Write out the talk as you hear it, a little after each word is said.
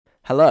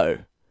Hello,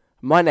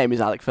 my name is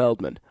Alec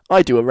Feldman.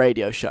 I do a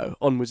radio show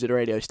on Wizard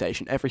Radio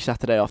Station every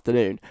Saturday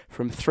afternoon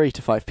from 3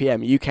 to 5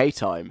 p.m. UK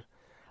time.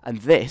 And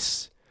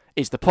this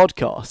is the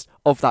podcast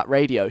of that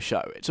radio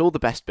show. It's all the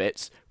best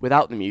bits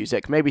without the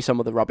music, maybe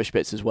some of the rubbish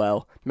bits as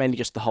well, mainly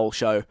just the whole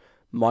show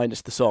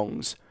minus the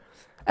songs.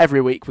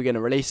 Every week we're going to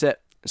release it,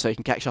 so you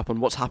can catch up on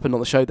what's happened on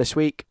the show this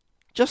week.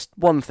 Just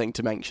one thing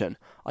to mention,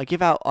 I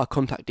give out our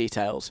contact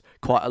details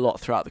quite a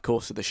lot throughout the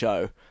course of the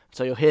show,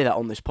 so you'll hear that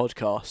on this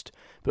podcast,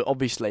 but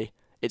obviously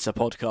it's a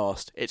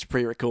podcast, it's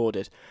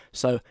pre-recorded,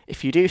 so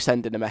if you do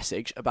send in a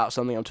message about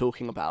something I'm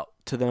talking about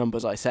to the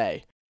numbers I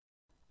say,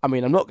 I'm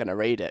not going to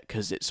read it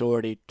because it's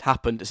already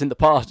happened, it's in the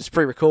past, it's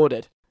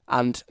pre-recorded,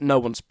 and no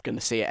one's going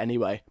to see it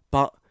anyway,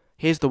 but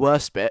here's the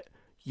worst bit,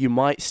 you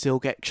might still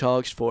get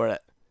charged for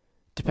it,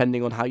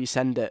 depending on how you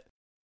send it.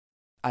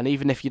 And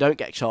even if you don't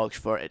get charged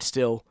for it, it's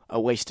still a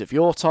waste of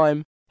your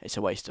time, it's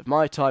a waste of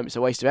my time, it's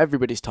a waste of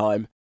everybody's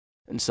time,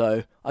 and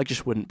so I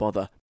just wouldn't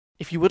bother.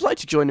 If you would like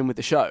to join in with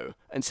the show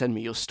and send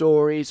me your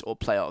stories or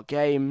play our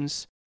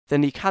games,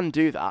 then you can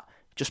do that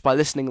just by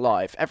listening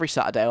live every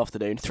Saturday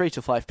afternoon, 3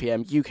 to 5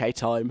 p.m. UK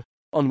time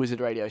on Wizard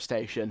Radio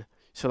Station.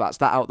 So that's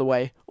that out the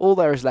way. All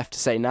there is left to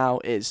say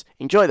now is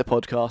enjoy the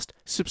podcast,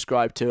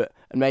 subscribe to it,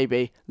 and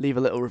maybe leave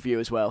a little review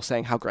as well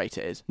saying how great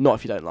it is. Not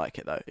if you don't like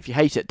it though. If you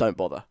hate it, don't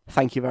bother.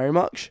 Thank you very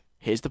much.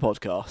 Here's the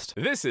podcast.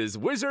 This is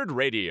Wizard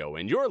Radio,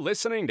 and you're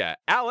listening to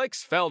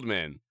Alex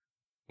Feldman.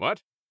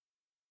 What?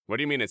 What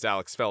do you mean it's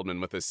Alex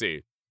Feldman with a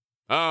C?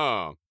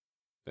 Oh,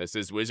 this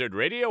is Wizard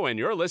Radio, and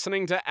you're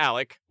listening to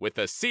Alec with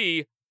a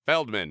C,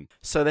 Feldman.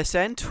 So they're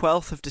saying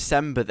 12th of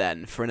December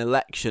then for an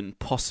election,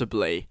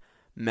 possibly,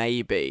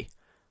 maybe.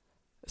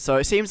 So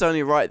it seems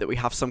only right that we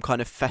have some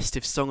kind of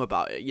festive song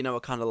about it. You know,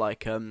 a kind of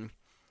like, on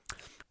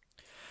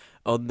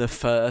the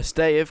first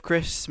day of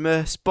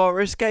Christmas,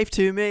 Boris gave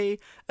to me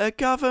a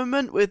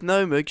government with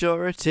no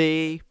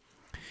majority.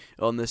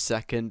 On the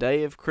second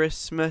day of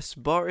Christmas,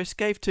 Boris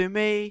gave to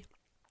me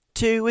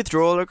 2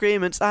 withdrawal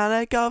agreements and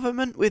a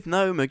government with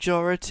no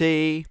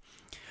majority.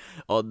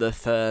 On the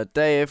third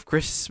day of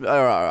Christmas...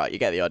 Alright, you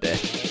get the idea.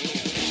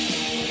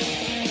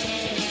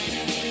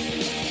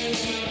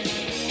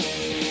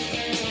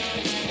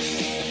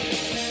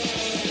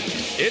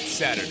 It's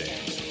Saturday.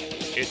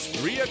 It's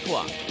 3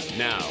 o'clock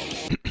now.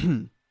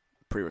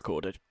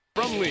 Pre-recorded.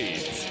 From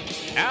Leeds,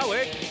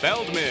 Alec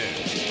Feldman.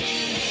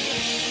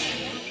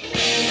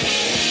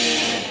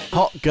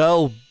 Hot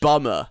Girl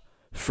Bummer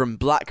from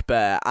Black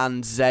Bear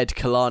and Zed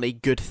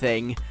Kalani Good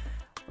Thing.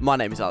 My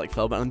name is Alec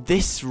Feldman, and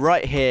this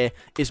right here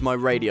is my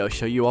radio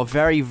show. You are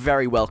very,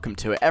 very welcome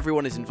to it.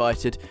 Everyone is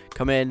invited.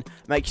 Come in,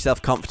 make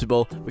yourself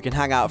comfortable. We can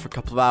hang out for a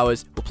couple of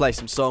hours. We'll play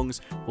some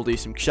songs. We'll do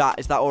some chat.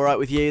 Is that alright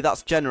with you?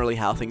 That's generally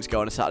how things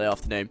go on a Saturday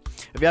afternoon.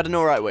 Have you had an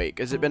alright week?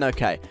 Has it been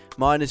okay?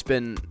 Mine has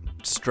been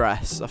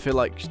stress. I feel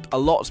like a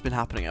lot's been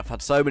happening. I've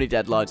had so many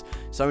deadlines,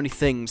 so many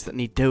things that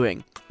need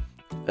doing.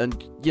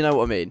 And you know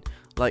what I mean?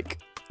 Like,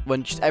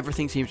 when just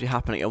everything seems to be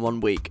happening in 1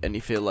 week and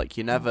you feel like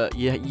you never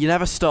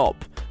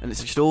stop and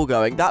it's just all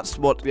going. That's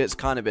what it's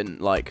kind of been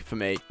like for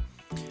me.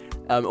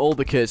 All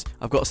because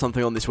I've got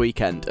something on this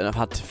weekend and I've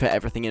had to fit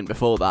everything in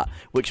before that,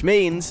 which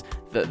means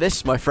that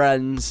this, my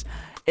friends,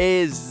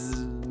 is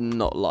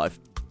not live.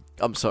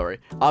 I'm sorry.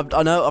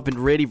 I know I've been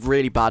really,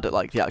 really bad at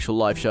like the actual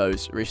live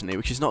shows recently,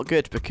 which is not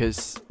good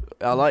because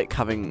I like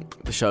having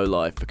the show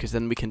live because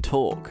then we can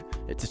talk.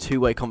 It's a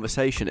two-way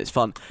conversation. It's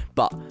fun.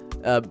 But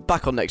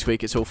back on next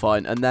week, it's all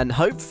fine. And then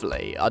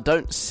hopefully, I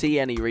don't see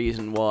any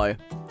reason why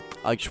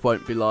I just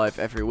won't be live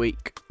every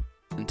week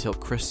until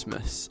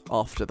Christmas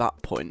after that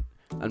point,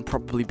 and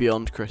probably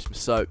beyond Christmas.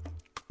 So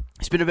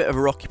it's been a bit of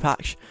a rocky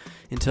patch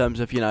in terms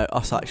of,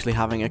 us actually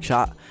having a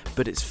chat,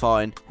 but it's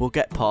fine. We'll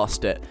get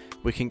past it.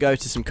 We can go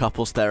to some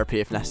couples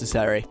therapy if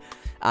necessary,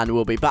 and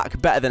we'll be back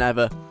better than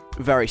ever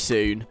very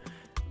soon.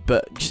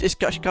 But it's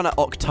kind of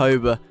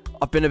October.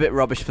 I've been a bit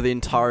rubbish for the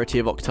entirety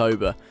of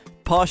October.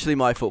 Partially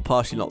my fault,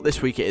 partially not.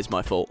 This week it is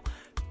my fault.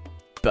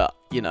 But,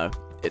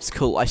 it's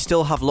cool. I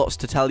still have lots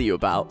to tell you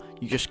about.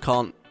 You just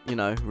can't,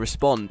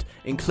 respond.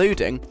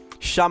 Including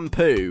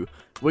shampoo.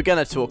 We're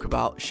going to talk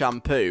about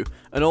shampoo.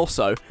 And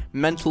also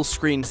mental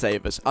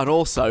screensavers. And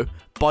also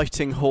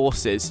biting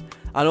horses.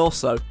 And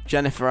also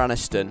Jennifer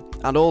Aniston.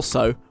 And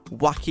also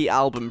wacky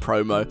album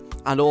promo.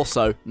 And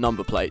also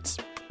number plates.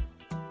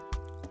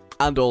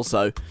 And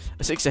also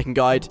a 6-second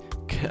guide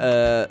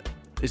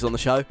is on the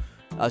show,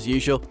 as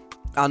usual.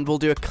 And we'll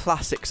do a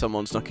classic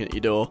Someone's Knocking at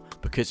Your Door,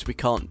 because we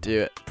can't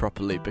do it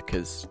properly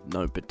because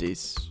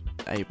nobody's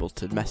able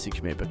to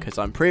message me because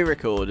I'm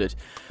pre-recorded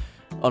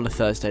on a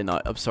Thursday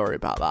night. I'm sorry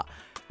about that.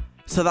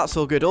 So that's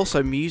all good.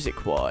 Also,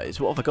 music-wise,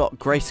 what have I got?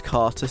 Grace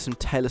Carter, some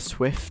Taylor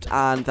Swift,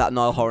 and that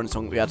Niall Horan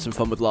song that we had some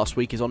fun with last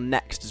week is on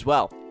next as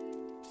well.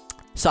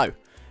 So,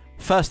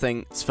 first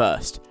things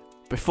first.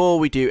 Before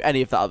we do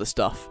any of that other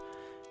stuff,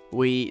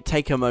 we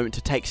take a moment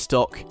to take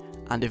stock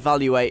and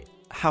evaluate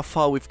how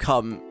far we've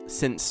come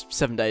since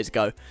 7 days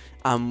ago,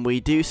 and we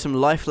do some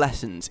life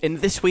lessons. In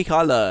This Week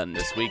I Learned.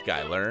 This week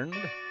I learned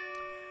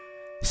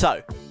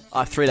So, I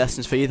have 3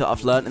 lessons for you that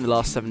I've learnt in the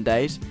last 7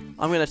 days.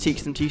 I'm going to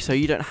teach them to you so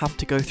you don't have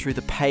to go through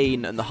the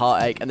pain and the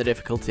heartache and the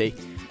difficulty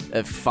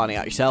of finding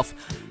out yourself.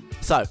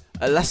 So,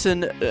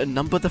 lesson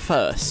number the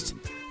first.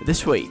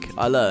 This week,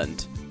 I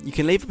learned you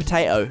can leave a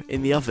potato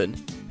in the oven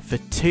for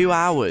 2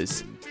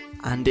 hours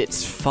and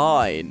it's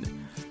fine.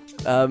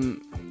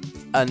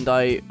 And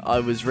I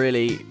was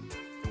really,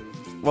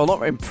 well,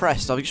 not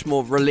impressed, I was just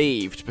more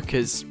relieved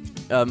because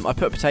I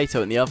put a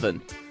potato in the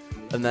oven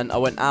and then I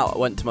went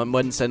to my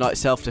Wednesday night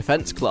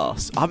self-defense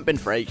class. I haven't been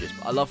for ages,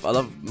 but I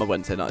love my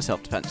Wednesday night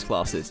self-defense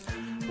classes.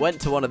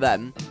 Went to one of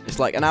them. It's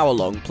like an hour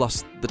long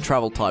plus the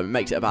travel time. It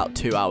makes it about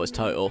 2 hours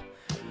total.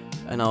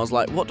 And I was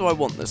like, what do I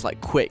want that's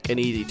like quick and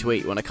easy to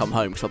eat when I come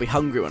home? Because I'll be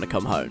hungry when I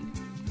come home.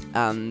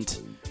 And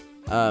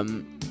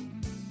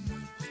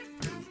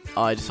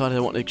I decided I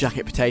wanted a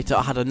jacket potato.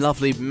 I had a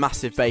lovely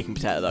massive baking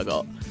potato that I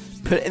got.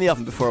 Put it in the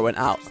oven before I went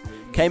out.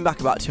 Came back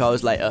about 2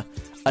 hours later,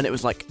 and it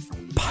was like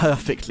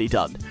perfectly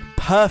done.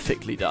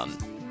 Perfectly done.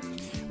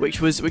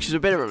 Which was a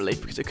bit of a relief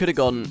because it could have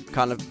gone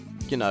kind of,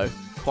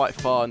 quite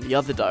far in the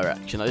other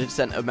direction. I did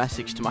send a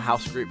message to my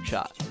house group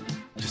chat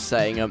just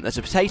saying there's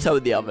a potato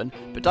in the oven,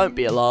 but don't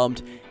be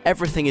alarmed.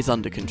 Everything is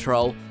under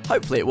control.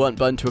 Hopefully it won't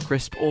burn to a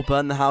crisp or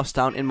burn the house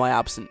down in my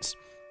absence.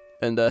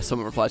 And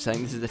someone replied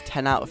saying this is a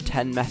 10 out of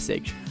 10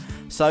 message.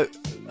 So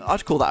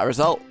I'd call that a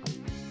result.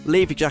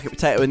 Leave your jacket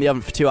potato in the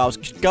oven for 2 hours.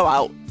 Just go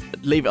out,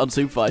 leave it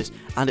unsupervised,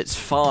 and it's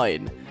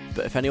fine.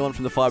 But if anyone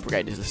from the fire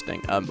brigade is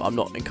listening, I'm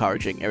not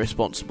encouraging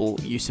irresponsible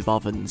use of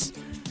ovens.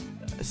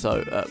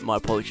 So my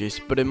apologies.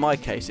 But in my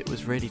case, it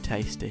was really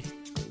tasty.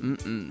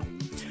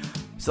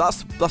 So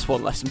that's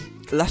one lesson.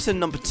 Lesson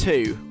number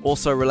 2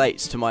 also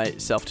relates to my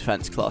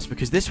self-defense class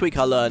because this week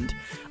I learned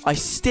I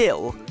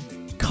still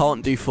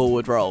can't do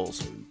forward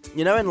rolls.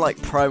 You know, in like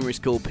primary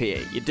school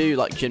PE, you do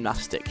like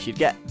gymnastics. You'd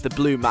get the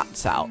blue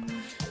mats out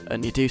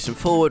and you do some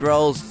forward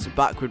rolls, some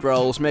backward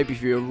rolls. Maybe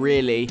if you were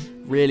really,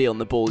 really on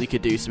the ball, you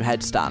could do some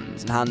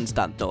headstands and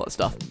handstands and all that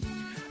stuff.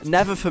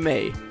 Never for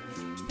me.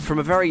 From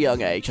a very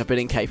young age, I've been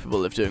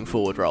incapable of doing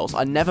forward rolls.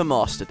 I never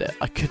mastered it.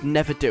 I could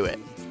never do it.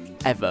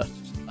 Ever.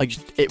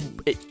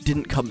 It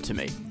didn't come to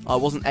me. I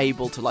wasn't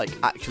able to like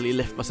actually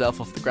lift myself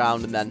off the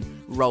ground and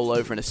then roll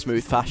over in a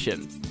smooth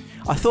fashion.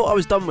 I thought I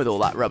was done with all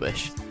that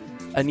rubbish.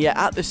 And yet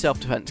at this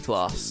self-defense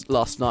class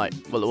last night,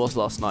 well it was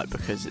last night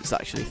because it's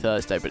actually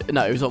Thursday, but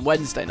no, it was on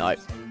Wednesday night.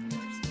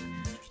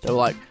 They were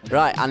like,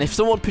 right, and if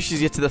someone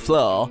pushes you to the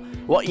floor,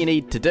 what you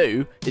need to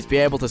do is be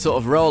able to sort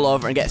of roll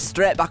over and get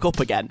straight back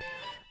up again.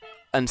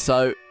 And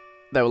so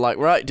they were like,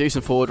 right, do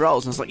some forward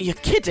rolls. And I was like, you're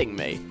kidding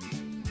me.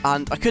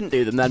 And I couldn't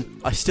do them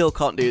then. I still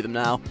can't do them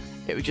now.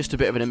 It was just a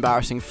bit of an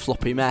embarrassing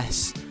floppy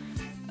mess.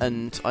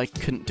 And I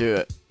couldn't do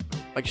it.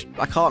 I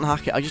can't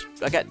hack it.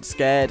 I get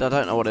scared. I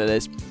don't know what it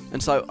is.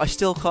 And so I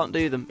still can't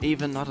do them,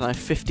 even,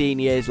 15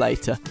 years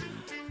later.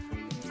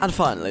 And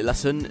finally,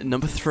 lesson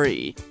number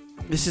 3.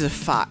 This is a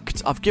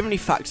fact. I've given you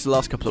facts the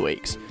last couple of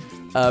weeks.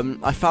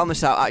 I found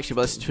this out actually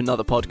by listening to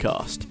another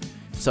podcast.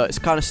 So it's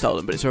kind of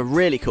stolen, but it's a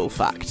really cool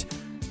fact.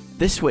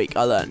 This week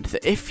I learned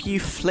that if you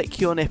flick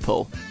your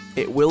nipple,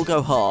 it will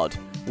go hard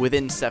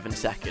within 7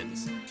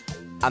 seconds.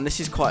 And this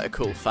is quite a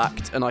cool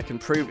fact, and I can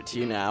prove it to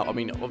you now. I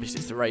mean, obviously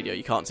it's the radio,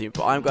 you can't see it,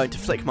 but I'm going to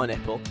flick my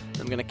nipple, and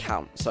I'm going to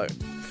count. So,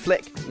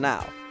 flick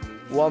now.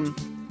 1,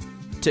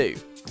 2,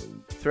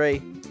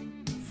 3,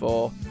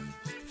 4,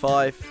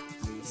 5,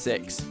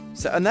 6,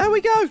 7. And there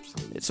we go!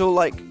 It's all,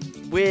 like,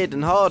 weird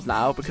and hard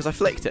now, because I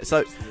flicked it.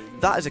 So,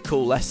 that is a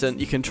cool lesson.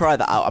 You can try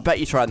that out. I bet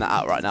you're trying that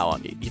out right now,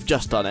 aren't you? You've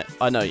just done it.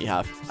 I know you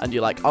have. And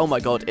you're like, oh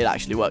my god, it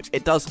actually works.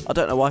 It does. I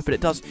don't know why, but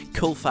it does.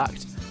 Cool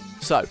fact.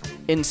 So,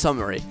 in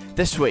summary,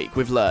 this week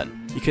we've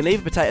learned you can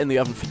leave a potato in the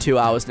oven for 2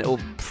 hours and it will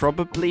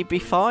probably be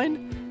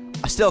fine.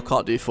 I still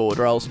can't do forward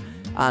rolls,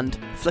 and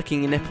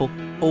flicking your nipple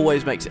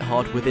always makes it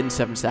hard within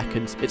 7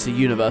 seconds. It's a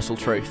universal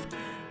truth.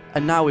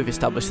 And now we've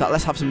established that,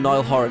 let's have some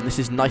Niall Horan. This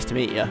is Nice to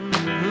Meet You.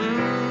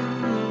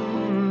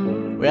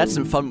 We had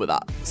some fun with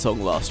that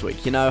song last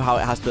week. You know how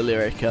it has the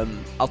lyric,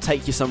 I'll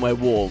take you somewhere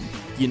warm.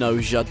 You know,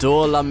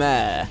 j'adore la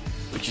mer,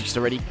 which is just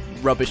a really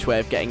rubbish way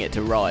of getting it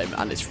to rhyme,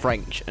 and it's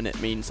French, and it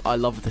means I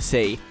love the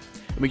sea.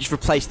 And we just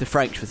replaced the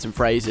French with some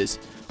phrases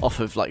off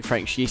of like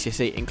French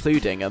GCSE,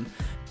 including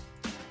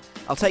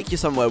I'll take you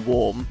somewhere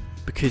warm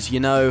because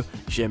you know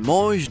je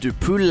mange du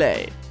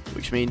poulet,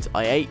 which means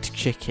I ate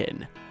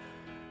chicken,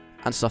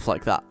 and stuff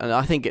like that. And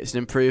I think it's an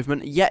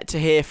improvement. Yet to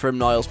hear from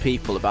Niall's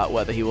people about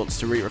whether he wants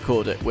to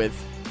re-record it with,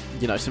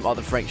 you know, some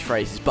other French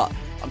phrases, but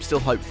I'm still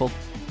hopeful.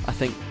 I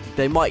think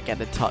they might get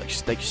in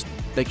touch. They're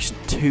just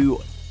too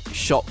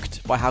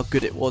shocked by how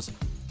good it was.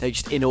 They're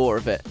just in awe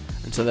of it,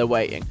 and so they're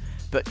waiting.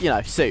 But, you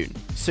know, soon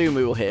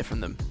we will hear from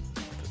them.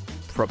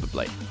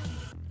 Probably.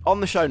 On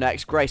the show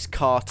next, Grace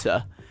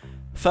Carter.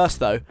 First,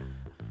 though,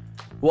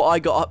 what I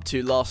got up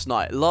to last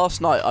night. Last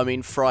night, I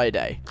mean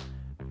Friday.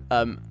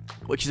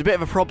 Which is a bit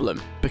of a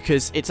problem,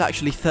 because it's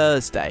actually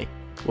Thursday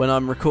when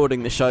I'm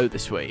recording the show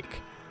this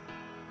week.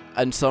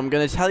 And so I'm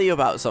going to tell you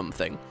about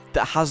something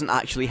that hasn't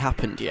actually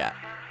happened yet.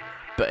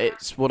 but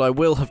it's what I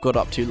will have got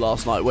up to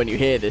last night when you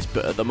hear this,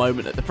 but at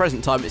the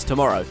present time, it's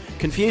tomorrow.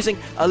 Confusing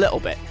a little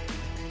bit.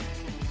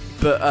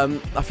 But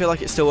I feel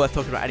like it's still worth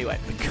talking about anyway,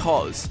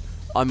 because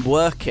I'm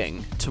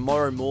working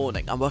tomorrow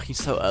morning. I'm working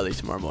so early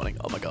tomorrow morning.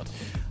 Oh my god.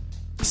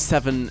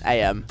 7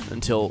 a.m.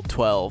 until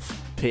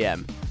 12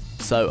 p.m.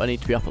 So I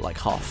need to be up at like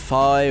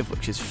 5:30,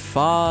 which is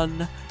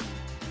fun.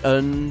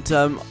 And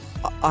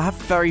I have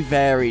very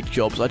varied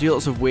jobs. I do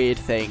lots of weird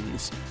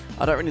things.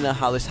 I don't really know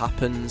how this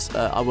happens.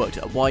 I worked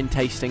at a wine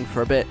tasting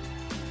for a bit.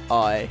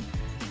 I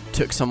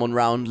took someone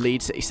round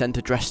Leeds City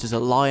Centre dressed as a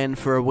lion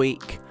for a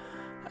week.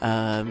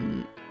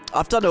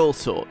 I've done all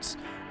sorts.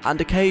 And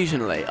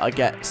occasionally I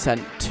get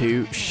sent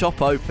to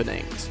shop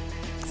openings.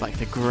 It's like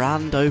the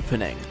grand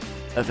opening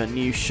of a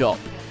new shop,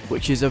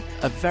 which is a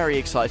very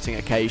exciting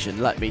occasion,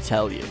 let me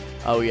tell you.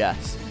 Oh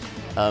yes.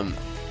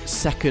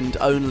 Second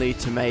only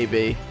to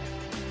maybe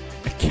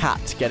a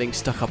cat getting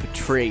stuck up a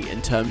tree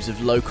in terms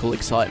of local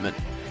excitement.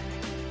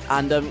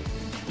 And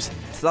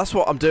so that's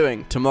what I'm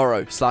doing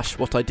tomorrow /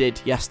 what I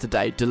did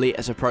yesterday, delete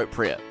as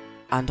appropriate.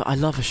 And I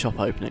love a shop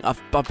opening.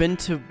 I've been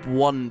to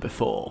one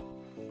before,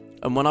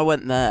 and when I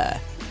went there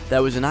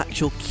was an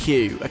actual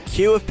queue, a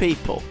queue of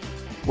people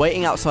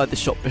waiting outside the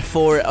shop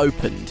before it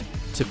opened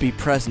to be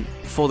present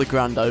for the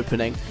grand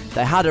opening.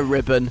 They had a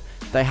ribbon,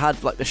 they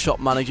had like the shop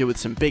manager with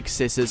some big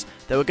scissors,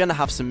 they were going to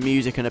have some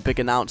music and a big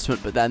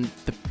announcement, but then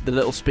the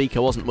little speaker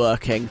wasn't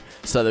working,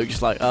 so they were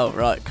just like, oh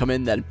right, come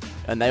in then.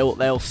 And they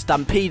all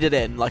stampeded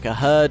in like a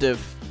herd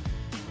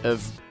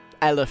of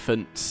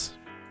elephants,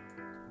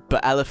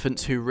 but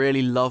elephants who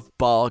really love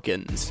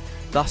bargains.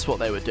 That's what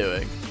they were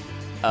doing.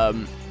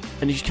 And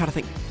you just kind of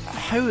think,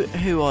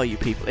 who are you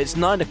people? It's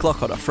 9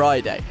 o'clock on a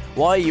Friday.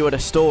 Why are you at a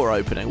store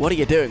opening? What are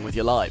you doing with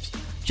your lives?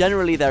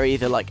 Generally, they're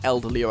either like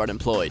elderly or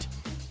unemployed.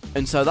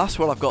 And so that's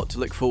what I've got to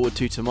look forward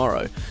to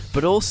tomorrow.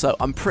 But also,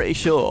 I'm pretty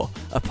sure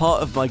a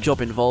part of my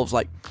job involves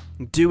like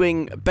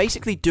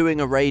basically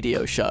doing a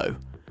radio show,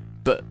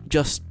 but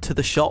just to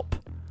the shop.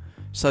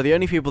 So the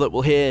only people that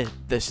will hear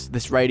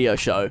this radio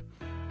show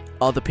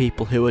are the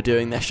people who are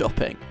doing their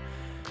shopping.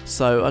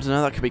 So I don't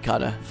know, that could be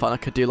kind of fun. I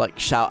could do like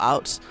shout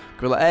outs.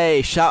 Could be like,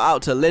 hey, shout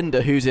out to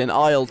Linda who's in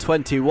aisle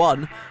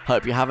 21.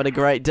 Hope you're having a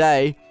great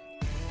day.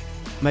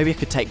 Maybe I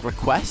could take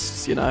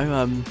requests, you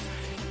know.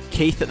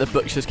 Keith at the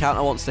butcher's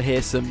counter wants to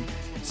hear some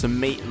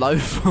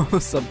meatloaf or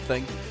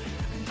something.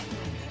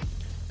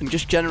 And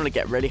just generally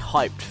get really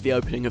hyped for the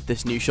opening of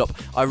this new shop.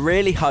 I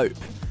really hope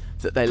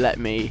that they let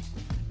me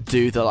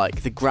do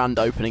the grand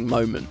opening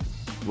moment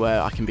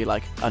where I can be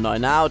like, and I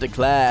now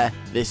declare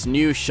this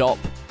new shop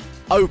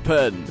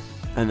open.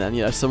 And then,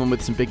 you know, someone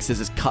with some big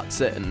scissors cuts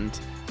it, and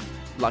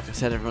like I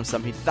said, everyone's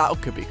stampeded. That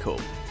could be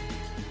cool.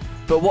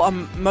 But what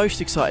I'm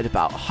most excited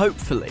about,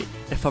 hopefully,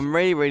 if I'm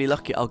really, really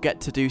lucky, I'll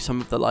get to do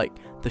some of the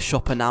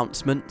shop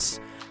announcements.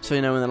 So,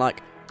 you know, when they're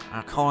like,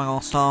 calling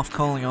all staff,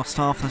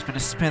 there's been a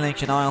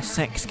spillage in aisle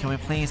 6, can we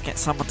please get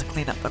someone to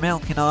clean up the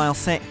milk in aisle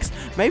 6?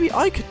 Maybe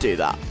I could do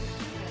that.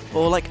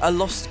 Or like a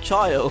lost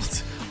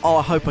child. Oh,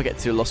 I hope I get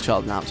to do a lost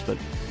child announcement.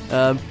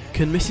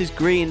 Can Mrs.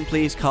 Green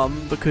please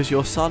come, because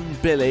your son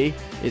Billy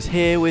is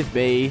here with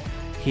me.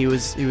 He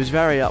was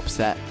very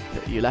upset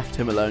that you left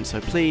him alone,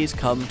 so please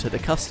come to the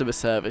customer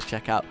service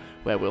checkout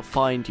where we'll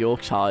find your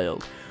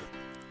child.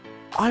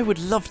 I would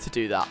love to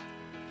do that.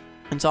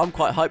 And so I'm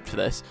quite hyped for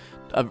this.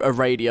 A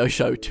radio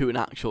show to an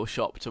actual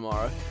shop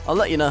tomorrow. I'll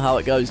let you know how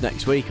it goes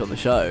next week on the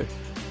show.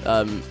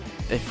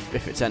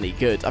 If it's any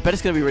good. I bet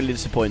it's going to be really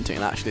disappointing,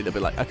 and actually they'll be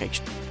like, okay,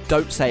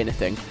 don't say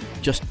anything,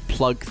 just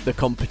plug the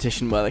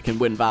competition where they can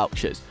win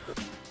vouchers.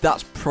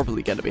 That's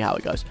probably going to be how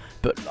it goes.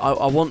 But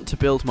I want to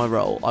build my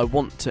role. I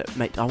want to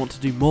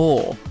do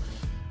more.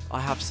 I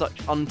have such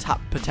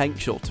untapped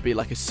potential to be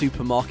like a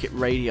supermarket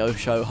radio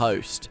show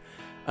host,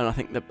 and I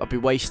think that I'd be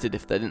wasted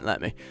if they didn't let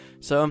me.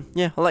 So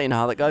yeah, I'll let you know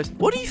how that goes.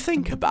 What do you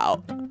think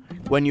about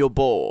when you're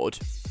bored?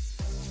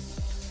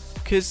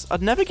 Because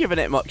I'd never given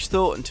it much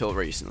thought until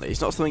recently.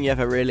 It's not something you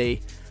ever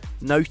really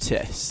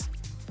notice.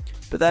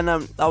 But then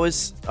I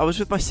was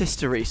with my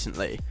sister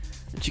recently,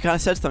 and she kind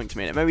of said something to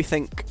me, and it made me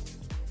think,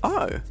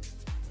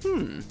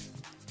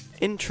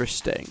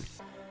 interesting.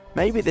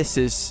 Maybe this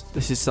is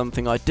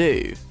something I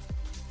do.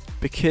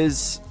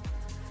 Because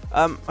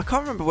I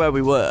can't remember where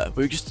we were.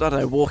 We were just, I don't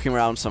know, walking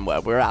around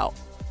somewhere. We were out,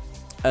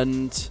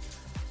 and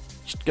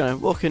just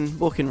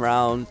walking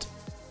around,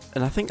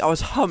 and I think I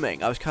was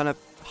humming. I was kind of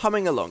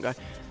humming along.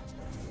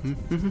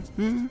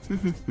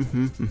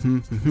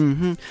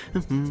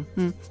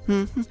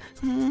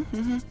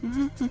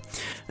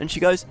 And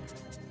she goes,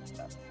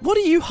 "What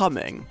are you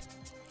humming?"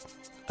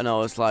 And I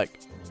was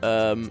like,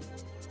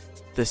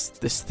 this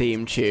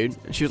theme tune.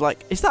 And she was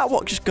like, "Is that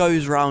what just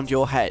goes round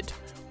your head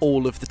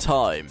all of the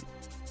time?"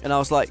 And I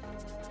was like,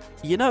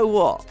 you know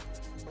what?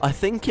 I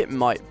think it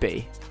might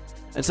be.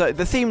 And so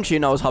the theme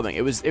tune I was humming,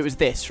 it was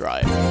this,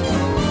 right?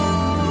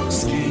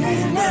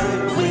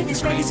 Skinner with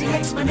his crazy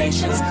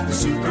explanations. The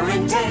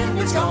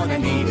superintendent's gonna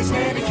need his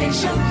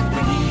medication.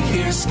 When he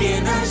hears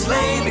Skinner's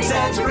lame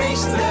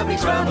exaggerations, there'll be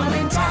trouble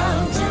in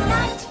town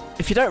tonight.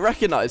 If you don't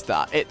recognise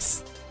that,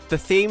 it's the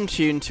theme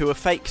tune to a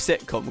fake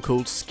sitcom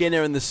called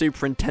Skinner and the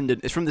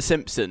Superintendent. It's from The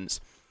Simpsons.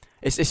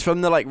 It's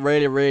from the like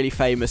really, really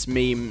famous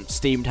meme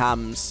steamed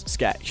hams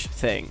sketch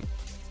thing.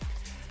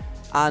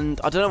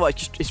 And I don't know why,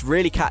 it's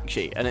really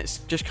catchy, and it's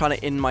just kind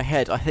of in my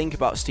head. I think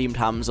about steamed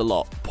hams a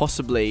lot,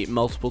 possibly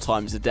multiple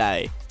times a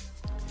day.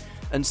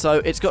 And so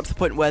it's got to the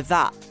point where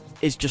that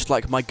is just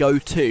like my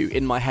go-to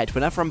in my head.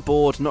 Whenever I'm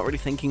bored, not really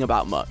thinking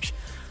about much,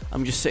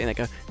 I'm just sitting there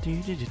going,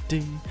 do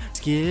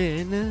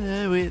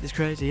Skinner with his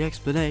crazy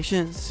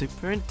explanations,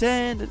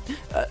 superintendent,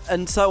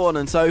 and so on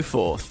and so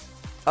forth.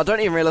 I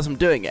don't even realise I'm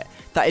doing it.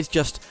 That is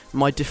just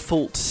my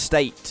default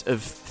state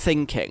of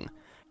thinking.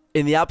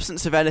 In the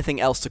absence of anything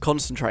else to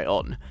concentrate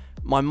on,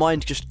 my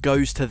mind just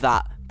goes to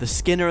that, the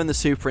Skinner and the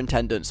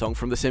Superintendent song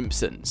from The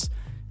Simpsons.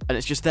 And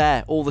it's just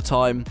there all the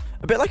time.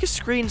 A bit like a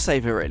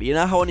screensaver, really. You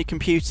know how on your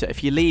computer,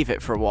 if you leave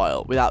it for a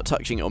while without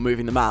touching it or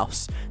moving the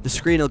mouse, the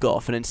screen will go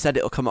off and instead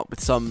it'll come up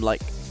with some,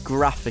 like,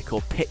 graphic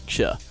or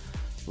picture,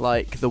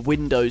 like the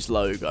Windows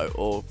logo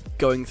or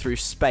going through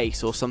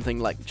space or something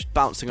like just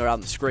bouncing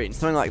around the screen,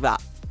 something like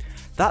that.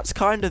 That's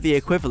kind of the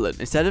equivalent.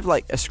 Instead of,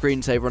 like, a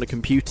screensaver on a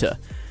computer,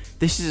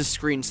 this is a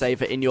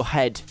screensaver in your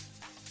head,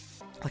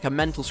 like a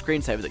mental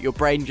screensaver that your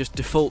brain just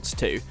defaults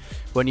to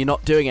when you're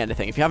not doing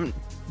anything. If you haven't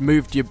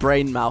moved your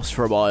brain mouse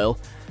for a while,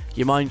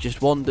 your mind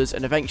just wanders,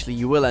 and eventually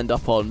you will end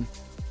up on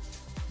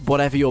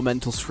whatever your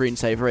mental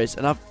screensaver is.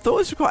 And I thought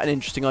this was quite an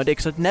interesting idea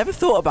because I'd never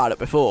thought about it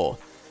before.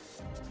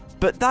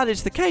 But that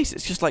is the case.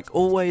 It's just like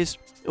always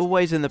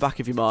in the back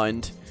of your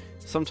mind.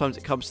 Sometimes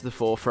it comes to the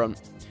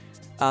forefront.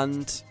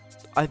 And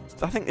I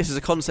think this is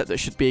a concept that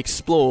should be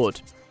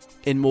explored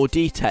in more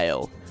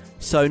detail.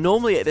 So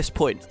normally at this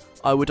point,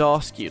 I would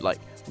ask you, like,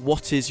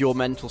 what is your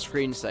mental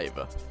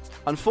screensaver?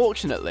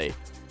 Unfortunately,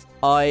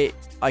 I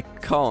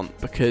can't,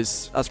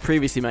 because, as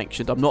previously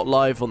mentioned, I'm not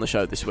live on the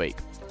show this week.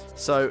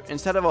 So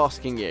instead of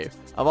asking you,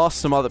 I've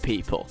asked some other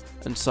people,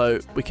 and so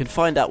we can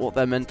find out what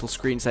their mental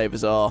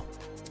screensavers are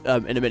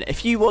in a minute.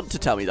 If you want to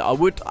tell me that, I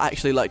would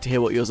actually like to hear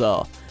what yours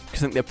are, because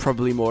I think they're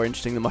probably more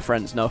interesting than my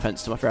friends. No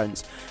offence to my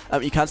friends.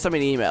 You can send me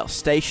an email,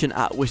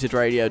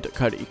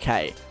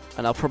 station@wizardradio.co.uk,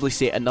 and I'll probably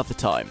see it another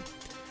time.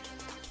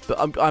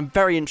 But I'm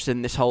very interested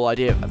in this whole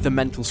idea of the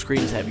mental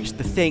screensaver, just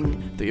the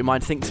thing that your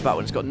mind thinks about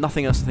when it's got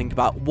nothing else to think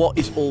about, what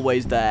is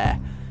always there.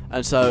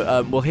 And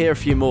so we'll hear a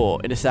few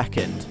more in a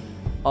second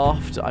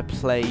after I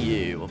play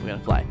you. What are we going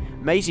to play?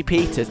 Maisie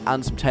Peters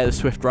and some Taylor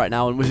Swift right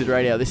now on Wizard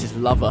Radio. This is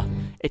Lover.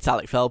 It's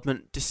Alec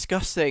Feldman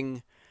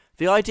discussing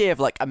the idea of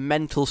like a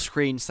mental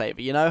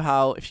screensaver. You know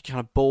how if you're kind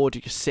of bored,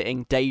 you're just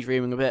sitting,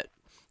 daydreaming a bit,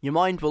 your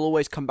mind will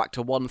always come back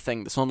to one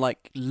thing that's on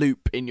like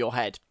loop in your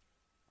head.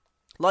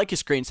 Like a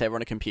screensaver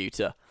on a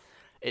computer.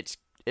 It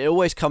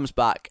always comes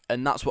back,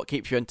 and that's what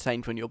keeps you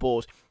entertained when you're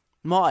bored.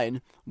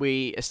 Mine,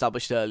 we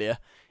established earlier,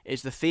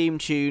 is the theme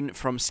tune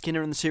from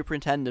Skinner and the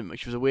Superintendent,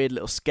 which was a weird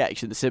little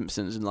sketch in The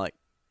Simpsons in like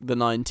the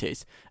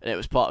 90s, and it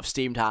was part of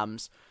Steamed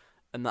Hams,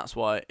 and that's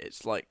why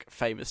it's like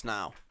famous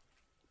now.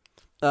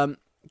 Got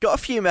a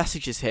few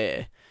messages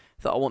here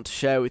that I want to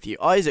share with you.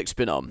 Isaac's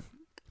been on,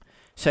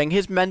 saying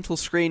his mental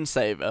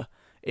screensaver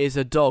is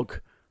a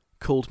dog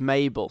called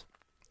Mabel.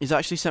 He's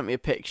actually sent me a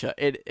picture.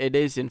 It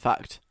is, in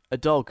fact, a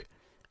dog.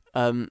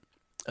 And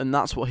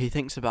that's what he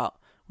thinks about.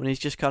 When he's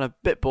just kind of a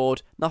bit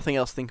bored, nothing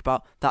else to think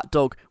about, that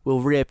dog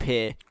will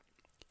reappear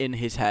in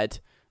his head.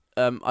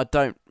 I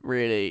don't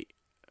really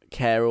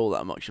care all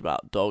that much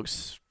about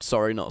dogs.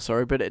 Sorry, not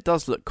sorry, but it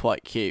does look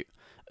quite cute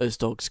as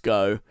dogs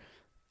go.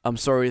 I'm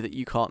sorry that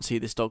you can't see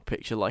this dog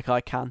picture like I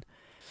can.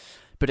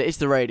 But it is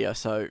the radio,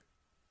 so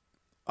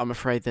I'm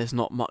afraid there's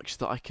not much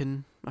that I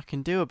can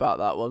do about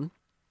that one.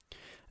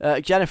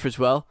 Jennifer as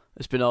well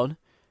has been on.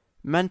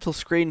 Mental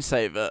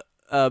screensaver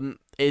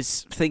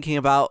is thinking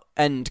about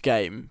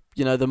Endgame,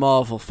 you know, the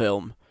Marvel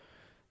film,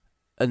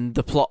 and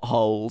the plot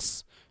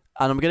holes.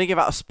 And I'm going to give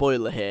out a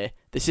spoiler here.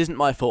 This isn't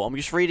my fault. I'm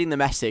just reading the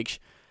message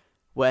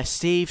where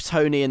Steve,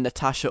 Tony, and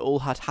Natasha all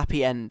had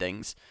happy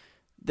endings.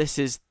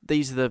 These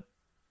are the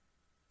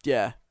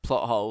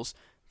plot holes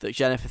that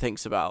Jennifer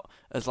thinks about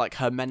as like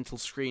her mental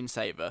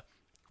screensaver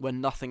when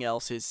nothing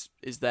else is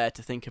there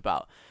to think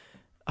about.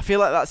 I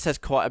feel like that says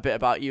quite a bit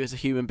about you as a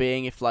human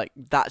being if like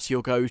that's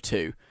your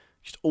go-to.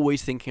 Just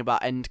always thinking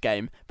about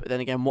Endgame. But then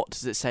again, what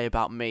does it say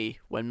about me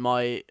when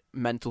my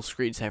mental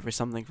screensaver is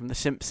something from The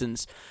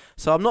Simpsons?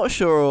 So I'm not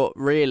sure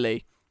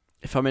really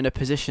if I'm in a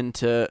position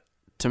to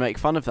make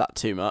fun of that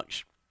too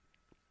much.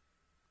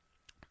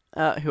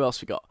 Who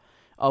else we got?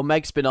 Oh,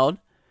 Meg's been on.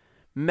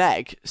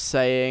 Meg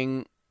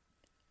saying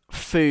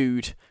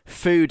food.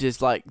 Food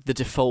is like the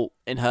default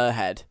in her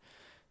head.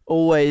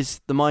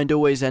 The mind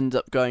always ends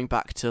up going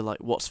back to like,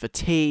 what's for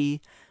tea?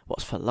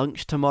 What's for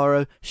lunch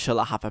tomorrow? Shall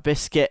I have a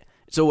biscuit?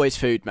 It's always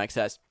food, Meg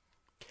says.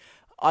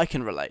 I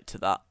can relate to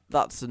that.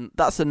 That's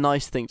a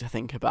nice thing to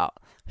think about.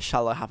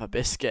 Shall I have a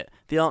biscuit?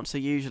 The answer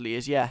usually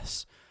is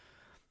yes.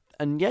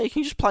 And yeah, you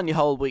can just plan your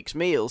whole week's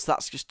meals.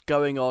 That's just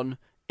going on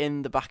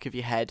in the back of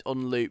your head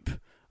on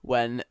loop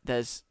when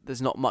there's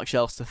not much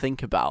else to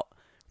think about.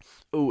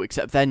 Oh,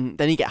 except then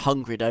you get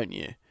hungry, don't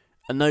you?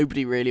 And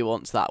nobody really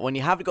wants that. When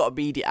you haven't got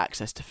immediate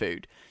access to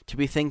food, to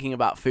be thinking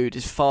about food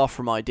is far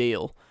from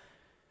ideal.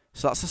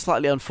 So that's a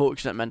slightly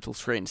unfortunate mental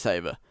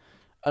screensaver.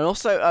 And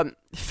also,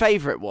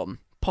 favourite one,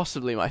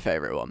 possibly my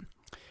favourite one,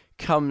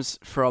 comes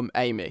from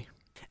Amy.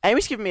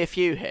 Amy's given me a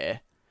few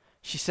here.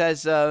 She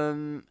says,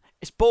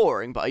 it's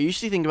boring, but I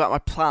usually think about my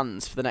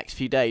plans for the next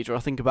few days, or I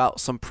think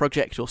about some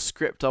project or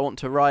script I want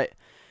to write.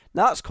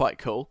 Now that's quite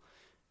cool.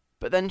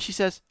 But then she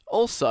says,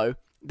 also,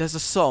 there's a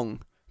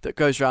song that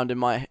goes around in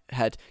my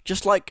head,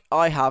 just like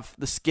I have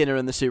the Skinner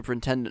and the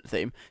Superintendent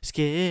theme.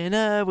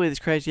 Skinner with his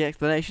crazy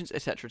explanations,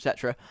 etc.,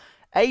 etc.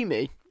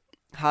 Amy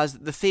has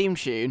the theme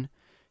tune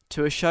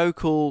to a show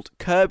called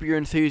Curb Your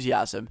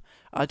Enthusiasm.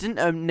 I didn't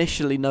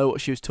initially know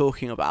what she was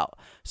talking about,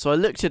 so I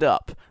looked it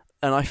up,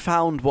 and I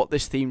found what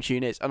this theme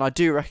tune is, and I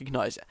do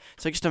recognise it.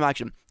 So just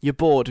imagine, you're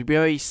bored, you're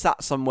maybe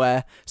sat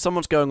somewhere,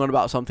 someone's going on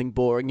about something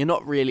boring, you're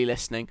not really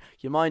listening,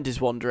 your mind is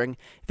wandering.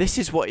 This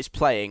is what is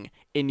playing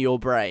in your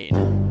brain.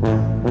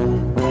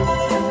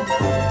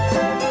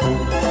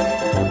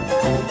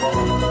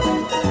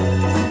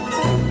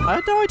 I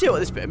had no idea what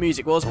this bit of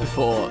music was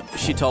before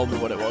she told me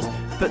what it was.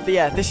 But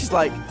yeah, this is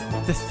like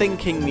the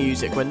thinking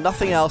music when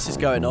nothing else is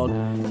going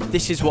on.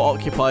 This is what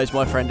occupies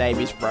my friend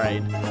Amy's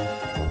brain.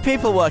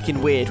 People work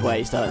in weird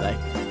ways, don't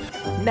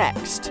they?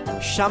 Next,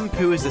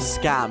 shampoo is a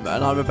scam,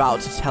 and I'm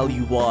about to tell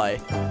you why.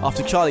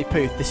 After Charlie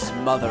Puth, this is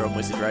Mother on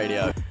Wizard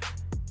Radio.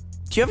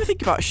 Do you ever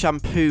think about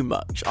shampoo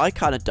much? I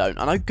kind of don't.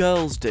 I know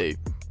girls do.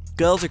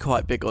 Girls are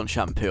quite big on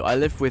shampoo. I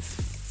live with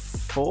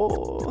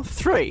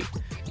three.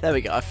 There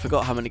we go. I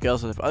forgot how many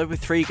girls I live with. I live with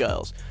 3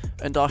 girls.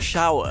 And our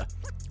shower,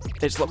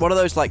 it's like one of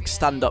those like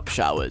stand-up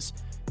showers.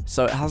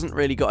 So it hasn't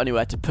really got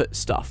anywhere to put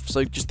stuff.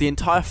 So just the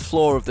entire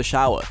floor of the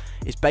shower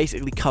is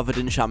basically covered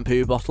in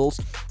shampoo bottles.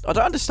 I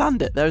don't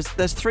understand it. There's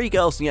 3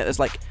 girls, and yet there's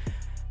like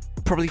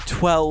probably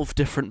 12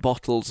 different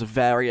bottles of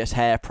various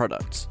hair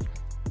products.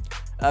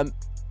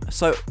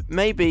 So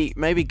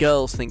maybe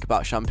girls think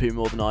about shampoo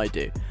more than I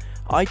do.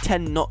 I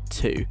tend not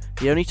to.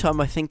 The only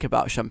time I think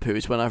about shampoo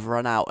is when I've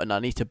run out and I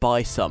need to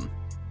buy some.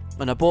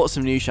 And I bought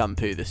some new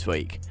shampoo this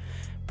week.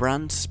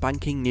 Brand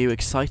spanking new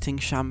exciting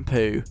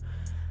shampoo.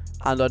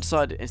 And I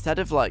decided, instead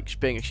of like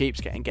being a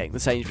cheapskate and getting the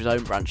Sainsbury's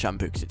own brand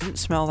shampoo, because it didn't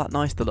smell that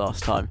nice the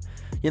last time.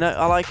 You know,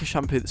 I like a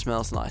shampoo that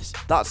smells nice.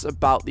 That's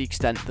about the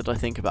extent that I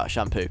think about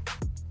shampoo.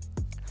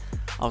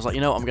 I was like,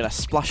 you know what, I'm going to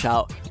splash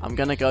out. I'm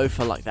going to go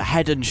for like the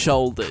Head and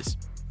Shoulders.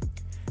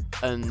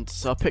 And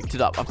so I picked it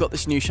up. I've got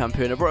this new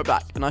shampoo and I brought it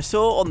back. And I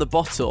saw on the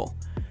bottle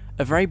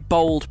a very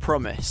bold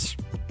promise.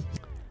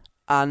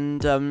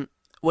 And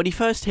when you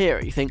first hear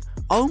it, you think,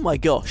 oh my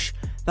gosh,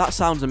 that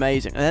sounds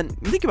amazing. And then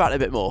you think about it a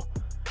bit more.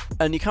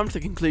 And you come to the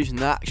conclusion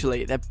that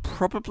actually they're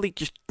probably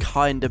just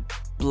kind of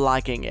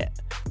blagging it,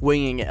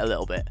 winging it a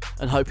little bit,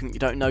 and hoping that you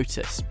don't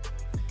notice.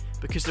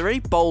 Because the really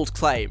bold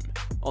claim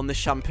on this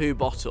shampoo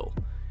bottle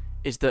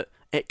is that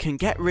it can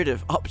get rid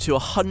of up to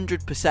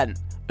 100%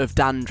 of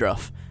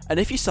dandruff. And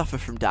if you suffer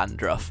from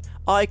dandruff,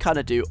 I kind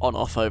of do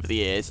on-off over the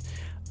years,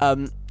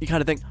 you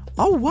kind of think,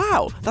 oh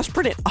wow, that's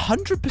brilliant,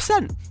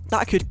 100%.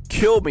 That could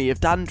cure me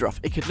of dandruff.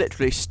 It could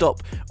literally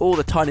stop all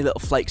the tiny little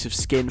flakes of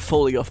skin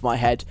falling off my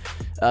head.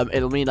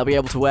 It'll mean I'll be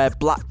able to wear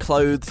black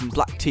clothes and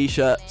black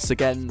t-shirts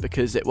again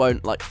because it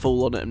won't like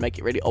fall on it and make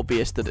it really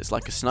obvious that it's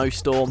like a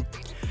snowstorm.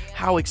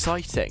 How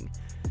exciting.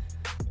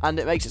 And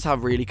it makes it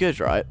sound really good,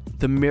 right?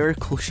 The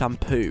miracle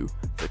shampoo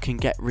that can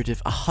get rid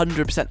of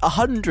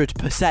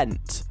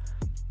 100%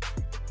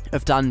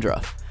 of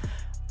dandruff.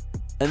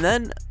 And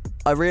then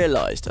I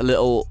realised a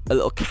little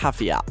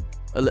caveat,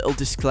 a little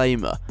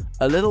disclaimer,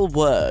 a little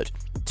word,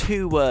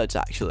 2 words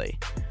actually,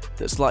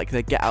 that's like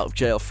the get out of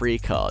jail free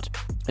card.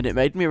 And it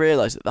made me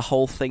realise that the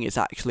whole thing is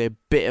actually a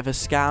bit of a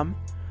scam.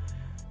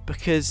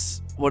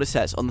 Because what it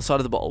says on the side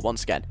of the bottle,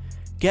 once again,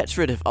 gets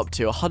rid of up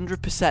to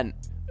 100%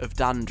 of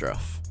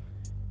dandruff.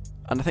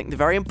 And I think the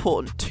very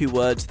important 2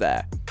 words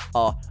there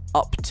are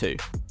up to.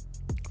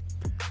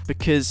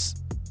 Because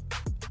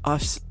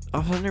I've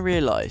only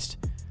realised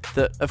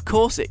that of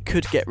course it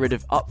could get rid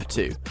of up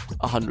to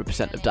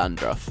 100% of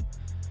dandruff,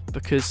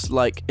 because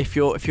like if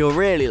you're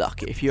really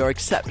lucky, if you're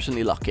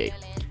exceptionally lucky,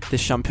 this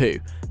shampoo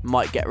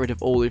might get rid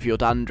of all of your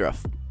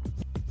dandruff.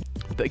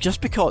 But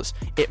just because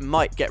it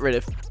might get rid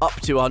of up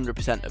to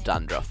 100% of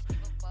dandruff,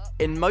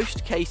 in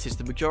most cases,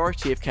 the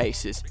majority of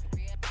cases,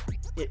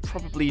 it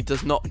probably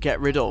does not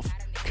get rid of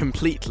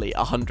completely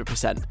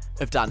 100%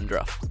 of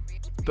dandruff.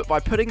 But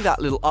by putting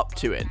that little up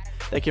to in,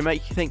 they can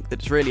make you think that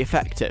it's really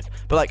effective.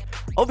 But like,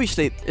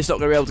 obviously, it's not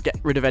going to be able to get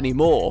rid of any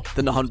more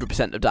than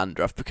 100% of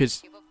dandruff,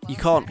 because you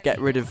can't get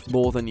rid of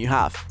more than you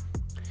have.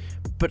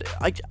 But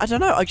I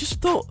don't know, I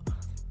just thought,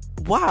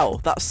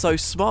 wow, that's so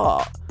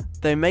smart.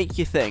 They make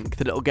you think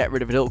that it'll get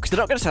rid of it all, because they're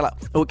not going to say like,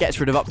 oh, it gets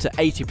rid of up to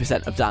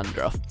 80% of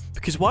dandruff.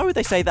 Because why would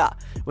they say that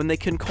when they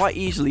can quite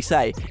easily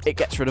say it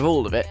gets rid of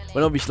all of it,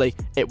 when obviously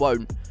it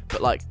won't.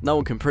 But like, no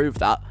one can prove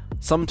that.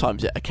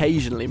 Sometimes it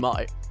occasionally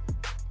might.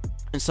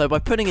 And so by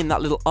putting in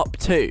that little up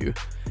to,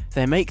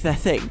 they make their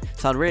thing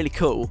sound really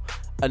cool,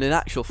 and in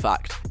actual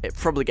fact, it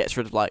probably gets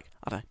rid of like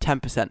I don't know,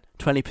 10%,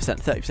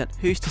 20%, 30%.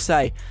 Who's to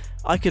say?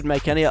 I could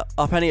make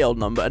up any old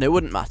number and it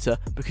wouldn't matter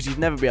because you'd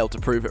never be able to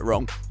prove it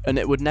wrong, and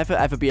it would never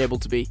ever be able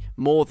to be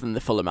more than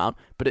the full amount,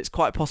 but it's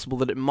quite possible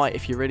that it might,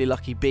 if you're really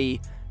lucky,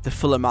 be the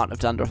full amount of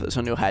dandruff that's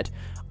on your head.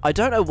 I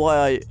don't know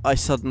why I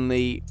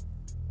suddenly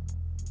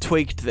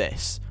twigged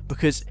this,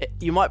 because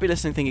you might be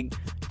listening thinking,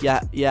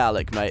 yeah,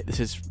 Alec, mate, this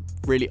is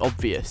really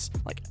obvious.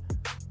 Like,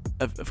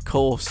 of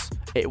course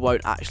it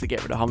won't actually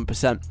get rid of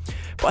 100%.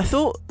 But I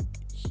thought,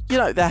 you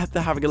know, they're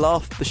having a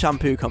laugh, the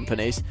shampoo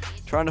companies,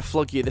 trying to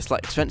flog you this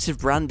like expensive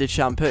branded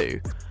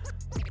shampoo,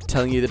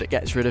 telling you that it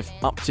gets rid of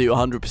up to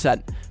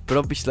 100%. But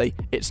obviously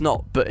it's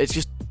not. But it's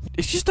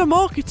just a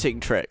marketing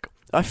trick.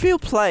 I feel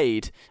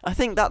played. I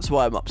think that's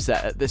why I'm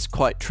upset at this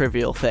quite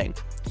trivial thing.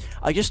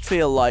 I just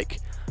feel like,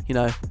 you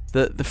know,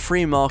 the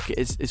free market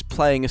is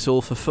playing us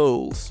all for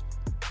fools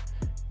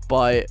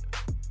by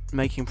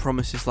making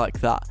promises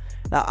like that.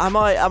 Now, am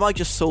I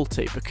just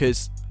salty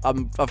because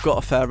I've got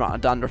a fair amount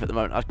of dandruff at the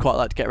moment? I'd quite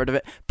like to get rid of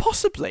it.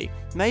 Possibly.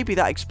 Maybe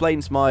that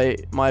explains my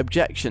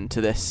objection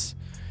to this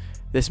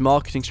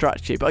marketing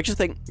strategy. But I just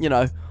think, you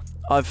know,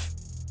 I've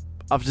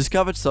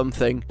discovered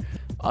something.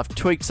 I've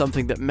twigged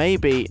something that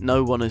maybe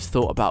no one has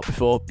thought about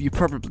before. You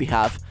probably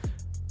have.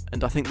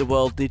 And I think the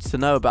world needs to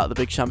know about the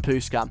big shampoo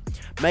scam.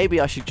 Maybe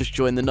I should just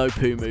join the no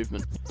poo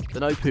movement. The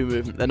no poo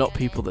movement, they're not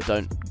people that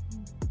don't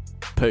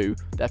poo.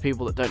 They're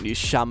people that don't use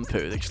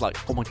shampoo. They're just like,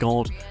 oh my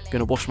god, I'm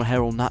gonna wash my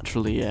hair all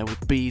naturally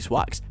with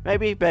beeswax.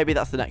 Maybe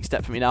that's the next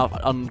step for me now. I've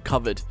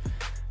uncovered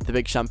the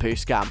big shampoo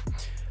scam.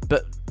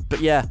 But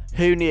yeah,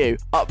 who knew?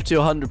 Up to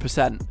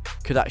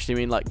 100% could actually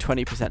mean like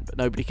 20%, but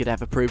nobody could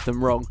ever prove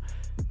them wrong.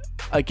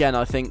 Again,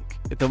 I think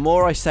the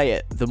more I say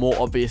it, the more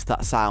obvious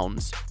that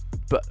sounds.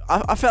 But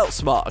I felt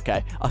smart,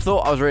 okay? I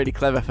thought I was really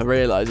clever for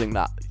realising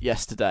that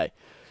yesterday.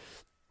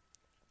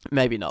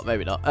 Maybe not.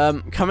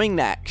 Coming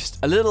next,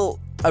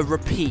 a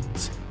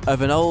repeat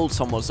of an old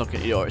Someone's Knocking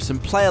at Your Door. It's some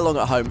play along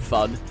at home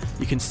fun.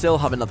 You can still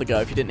have another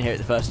go if you didn't hear it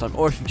the first time,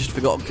 or if you've just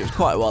forgotten because it was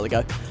quite a while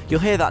ago. You'll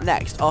hear that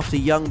next after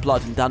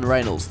Youngblood and Dan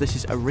Reynolds. This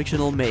is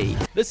Original Me.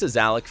 This is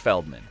Alec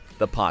Feldman,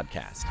 the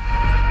podcast.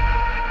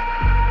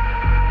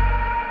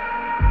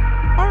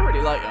 I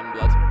really like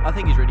Youngblood. I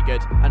think he's really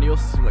good, and he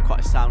also seems like quite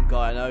a sound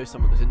guy. I know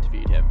someone that's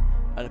interviewed him,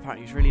 and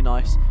apparently he's really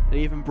nice, and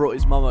he even brought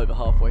his mum over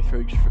halfway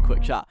through just for a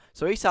quick chat.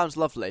 So he sounds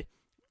lovely,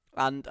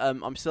 and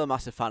I'm still a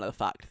massive fan of the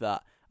fact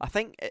that I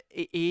think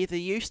he either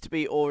used to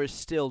be or is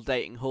still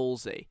dating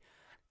Halsey,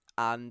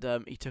 and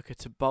he took her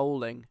to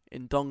bowling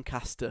in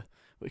Doncaster,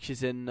 which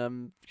is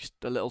in just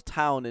a little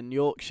town in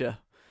Yorkshire.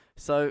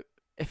 So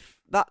if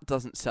that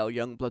doesn't sell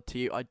Youngblood to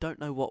you, I don't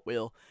know what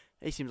will.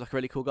 He seems like a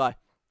really cool guy.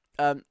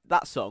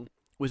 That song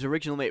was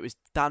Original Me. It was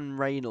Dan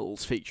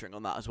Reynolds featuring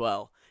on that as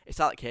well. It's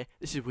Alec here.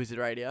 This is Wizard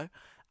Radio.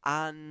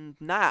 And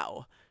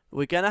now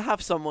we're going to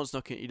have Someone's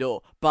Knocking at Your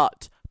Door.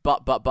 But,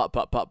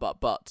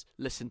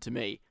 listen to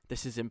me.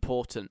 This is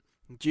important.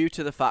 Due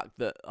to the fact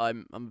that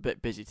I'm a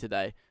bit busy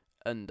today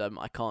and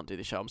I can't do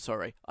the show, I'm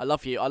sorry. I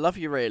love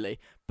you really,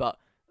 but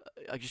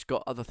I just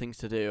got other things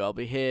to do. I'll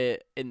be here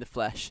in the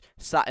flesh,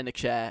 sat in a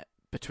chair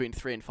between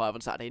 3 and 5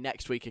 on Saturday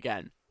next week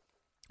again.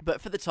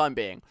 But for the time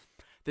being,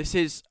 this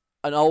is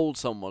an old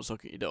Someone's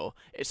Knocking at Your Door.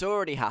 It's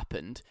already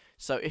happened,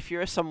 so if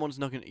you're a Someone's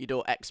Knocking at Your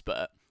Door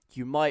expert,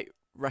 you might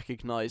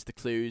recognise the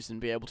clues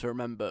and be able to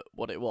remember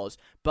what it was.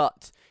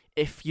 But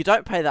if you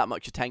don't pay that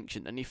much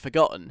attention and you've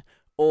forgotten,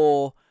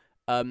 or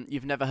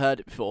you've never heard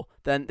it before,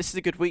 then this is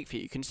a good week for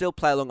you. You can still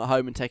play along at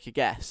home and take a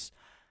guess.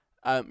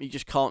 You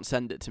just can't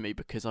send it to me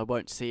because I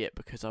won't see it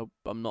because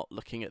I'm not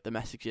looking at the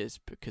messages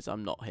because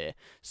I'm not here.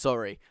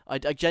 Sorry. I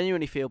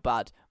genuinely feel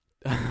bad.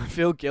 I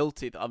feel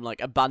guilty that I'm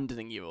like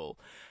abandoning you all.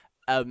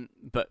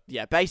 But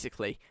yeah,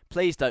 basically,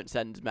 please don't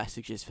send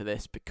messages for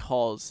this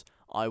because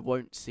I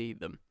won't see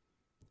them.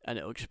 And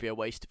it'll just be a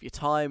waste of your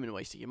time and a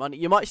waste of your money.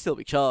 You might still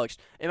be charged.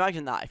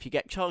 Imagine that, if you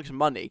get charged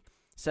money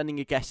sending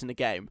a guess in a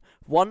game,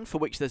 1, for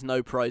which there's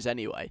no prize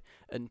anyway,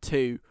 and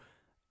 2,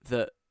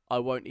 that I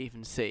won't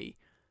even see.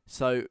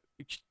 So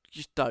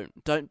just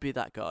don't be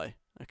that guy,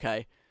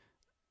 okay?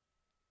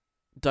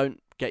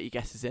 Don't get your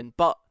guesses in,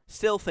 but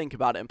still think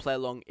about it and play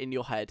along in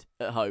your head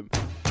at home.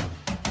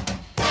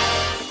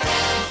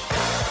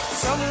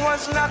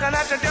 Someone's knocking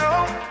at the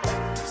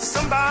door.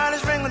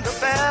 Somebody's ringing the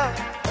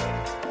bell.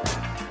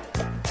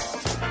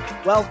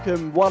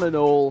 Welcome, one and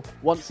all,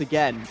 once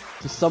again,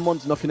 to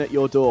Someone's Knocking at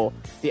Your Door,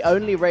 the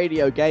only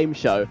radio game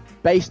show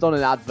based on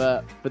an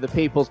advert for the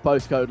People's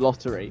Postcode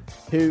Lottery,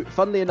 who,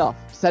 funnily enough,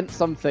 sent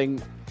something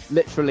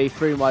literally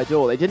through my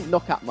door. They didn't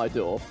knock at my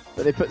door,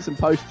 but they put some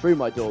post through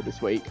my door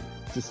this week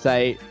to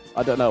say,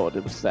 I don't know what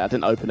it was to say, I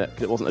didn't open it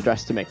because it wasn't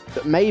addressed to me,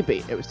 but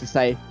maybe it was to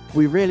say,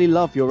 we really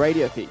love your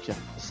radio feature,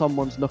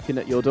 Someone's Knocking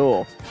at Your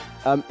Door.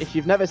 If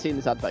you've never seen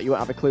this advert, you won't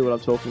have a clue what I'm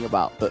talking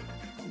about, but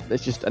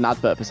it's just an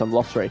advert for some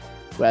lottery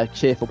where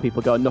cheerful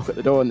people go and knock at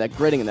the door and they're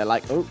grinning and they're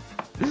like, oh,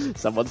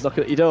 someone's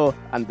knocking at your door,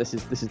 and this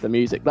is the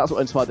music. That's what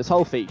inspired this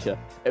whole feature.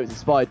 It was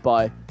inspired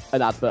by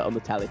an advert on the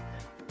telly.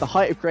 The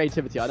height of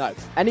creativity, I know.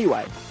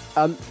 Anyway,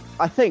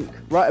 I think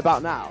right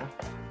about now...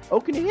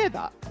 Oh, can you hear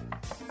that?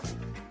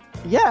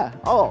 Yeah.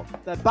 Oh,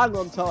 they're bang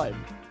on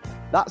time.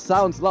 That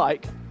sounds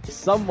like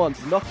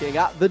someone's knocking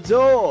at the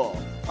door.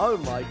 Oh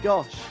my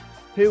gosh.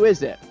 Who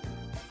is it?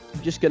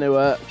 I'm just going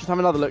to just have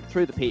another look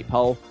through the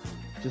peephole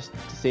just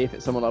to see if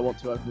it's someone I want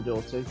to open the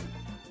door to.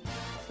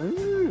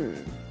 Ooh.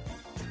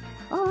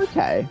 Oh,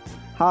 okay.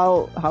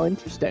 How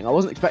interesting. I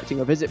wasn't expecting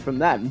a visit from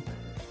them.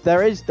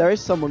 There is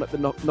someone at the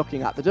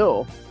knocking at the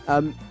door.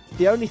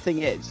 The only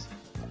thing is,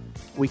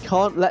 we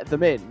can't let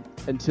them in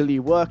until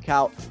you work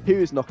out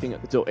who's knocking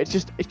at the door. It's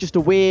just a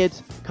weird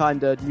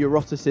kind of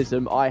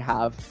neuroticism I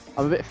have.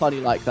 I'm a bit funny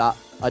like that.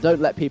 I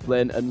don't let people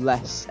in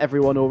unless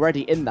everyone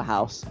already in the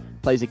house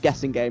plays a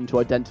guessing game to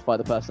identify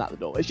the person at the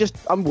door.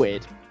 I'm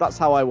weird. That's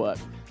how I work.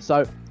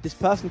 So this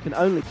person can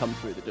only come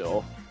through the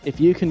door if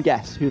you can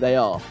guess who they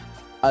are.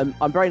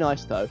 I'm very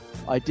nice though.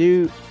 I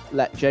do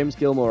let James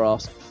Gilmore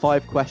ask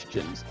 5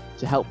 questions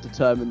to help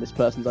determine this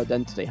person's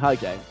identity. Hi,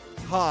 James.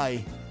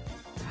 Hi.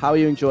 How are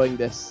you enjoying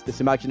this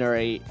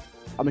imaginary?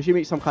 I'm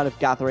assuming it's some kind of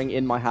gathering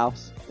in my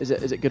house. Is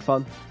it good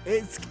fun?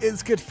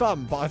 It's good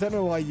fun, but I don't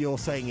know why you're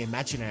saying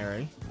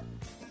imaginary.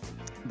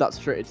 That's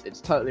true.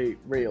 It's totally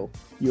real.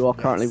 You are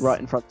currently right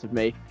in front of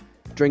me,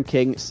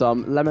 drinking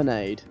some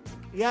lemonade.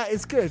 Yeah,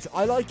 it's good.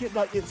 I like it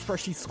like it's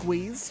freshly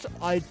squeezed.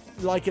 I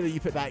like it that you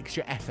put that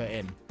extra effort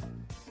in.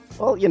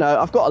 Well,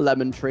 I've got a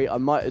lemon tree. I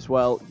might as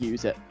well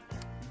use it.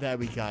 There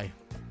we go.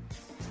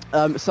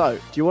 So,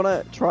 do you want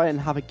to try and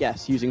have a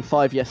guess using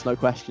 5 yes/no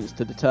questions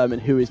to determine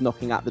who is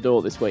knocking at the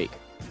door this week?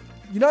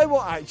 You know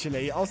what,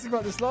 actually? I was thinking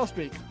about this last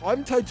week.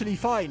 I'm totally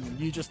fine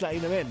you just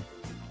letting them in.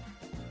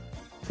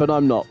 But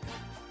I'm not.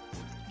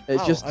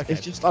 It's okay.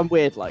 I'm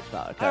weird like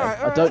that, okay? All right,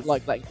 I don't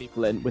like letting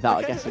people in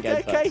without a guessing game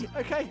first.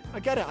 Okay. I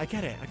get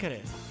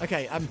it.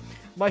 Okay,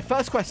 my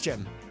first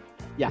question.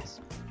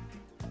 Yes.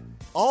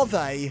 Are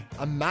they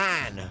a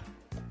man?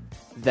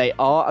 They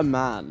are a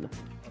man.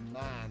 A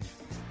man.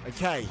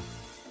 Okay.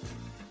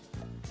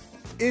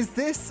 Is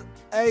this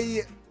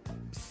a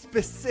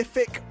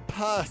specific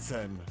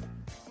person?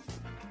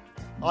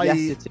 Yes,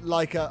 it is.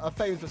 Like a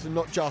famous person,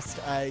 not just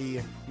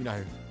a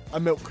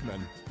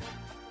milkman.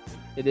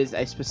 It is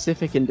a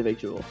specific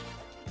individual.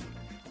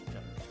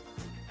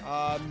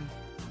 Are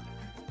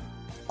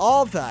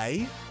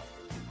they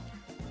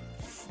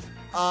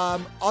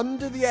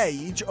under the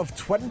age of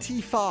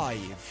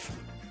 25?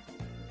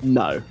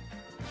 No.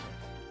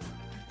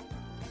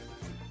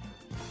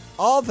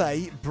 Are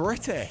they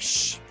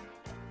British?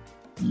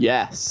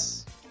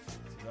 Yes.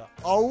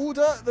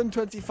 Older than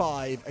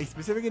 25, a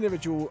specific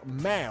individual,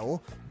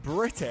 male,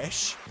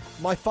 British.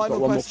 My final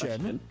Got one more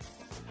question.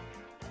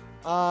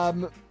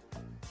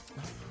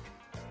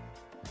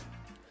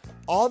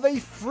 Are they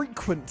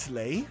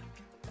frequently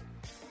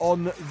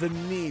on the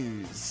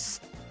news?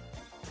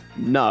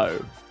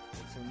 No.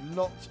 So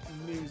not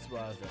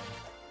newsworthy.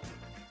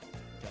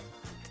 Okay.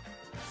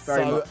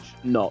 Very much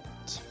not.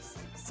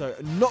 So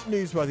not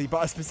newsworthy,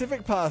 but a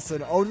specific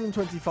person, older than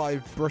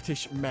 25,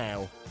 British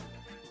male.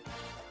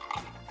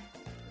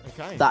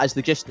 Okay. That is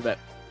the gist of it.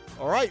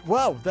 All right,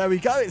 well, there we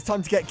go. It's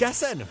time to get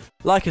guessing.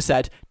 Like I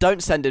said,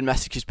 don't send in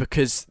messages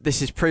because this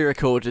is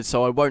pre-recorded,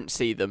 so I won't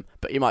see them,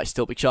 but you might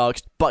still be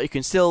charged. But you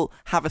can still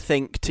have a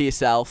think to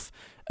yourself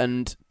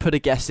and put a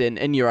guess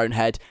in your own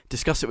head.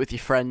 Discuss it with your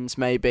friends,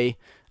 maybe.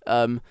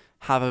 Have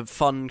a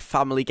fun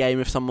family game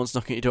if someone's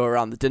knocking at your door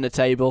around the dinner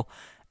table.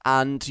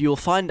 And you'll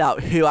find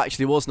out who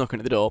actually was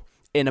knocking at the door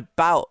in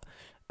about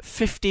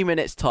 50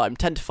 minutes time.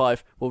 10 to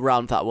 5, we'll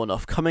round that one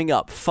off. Coming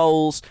up,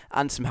 Foles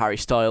and some Harry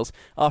Styles.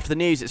 After the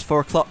news, it's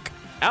 4 o'clock.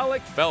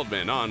 Alec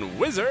Feldman on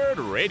Wizard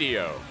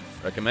Radio.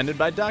 Recommended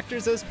by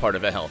doctors as part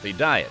of a healthy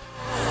diet.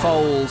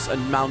 Foles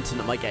and Mountain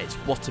at My Gates.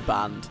 What a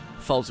band.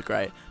 Foles are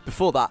great.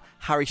 Before that,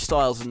 Harry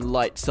Styles and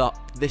Lights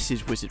Up. This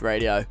is Wizard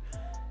Radio.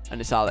 And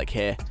it's Alec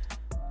here.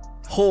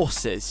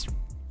 Horses.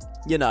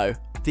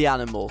 The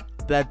animal.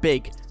 They're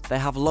big. They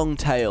have long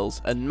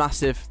tails and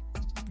massive,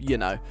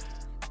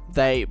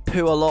 they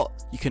poo a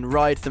lot. You can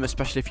ride them,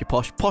 especially if you're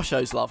posh.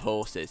 Poshos love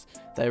horses.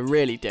 They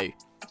really do.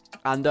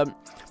 And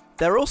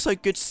they're also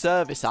good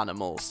service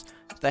animals.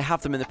 They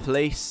have them in the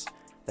police.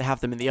 They have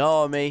them in the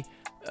army.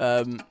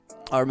 I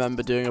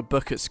remember doing a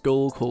book at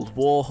school called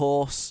War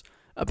Horse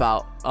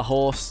about a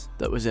horse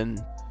that was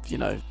in,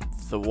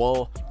 the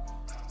war.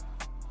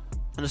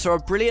 And I saw a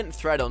brilliant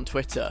thread on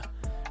Twitter,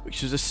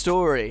 which was a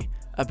story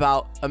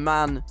about a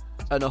man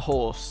and a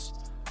horse.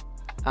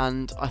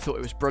 And I thought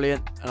it was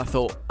brilliant, and I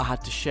thought I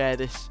had to share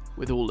this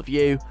with all of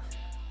you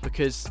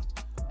because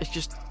it's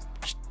just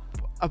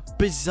a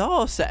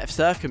bizarre set of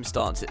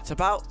circumstances. It's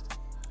about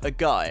a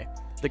guy,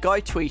 the guy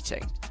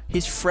tweeting,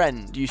 his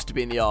friend used to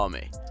be in the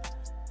army,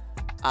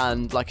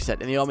 and like I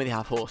said, in the army they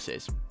have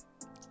horses,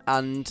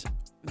 and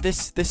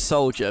this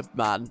soldier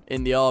man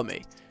in the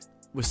army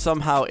was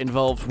somehow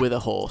involved with a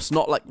horse,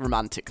 not like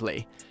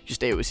romantically,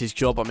 just it was his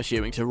job, I'm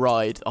assuming, to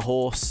ride a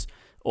horse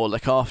or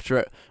look after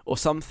it or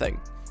something.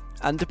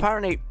 And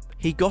apparently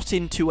he got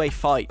into a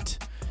fight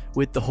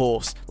with the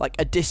horse, like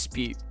a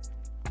dispute,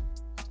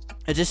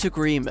 a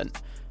disagreement,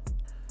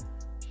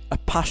 a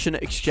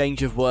passionate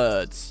exchange of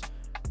words.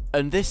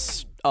 And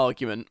this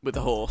argument with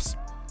the horse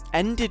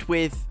ended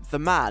with the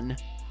man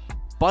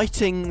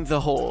biting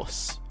the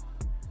horse.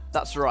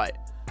 That's right.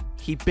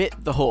 He bit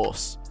the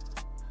horse.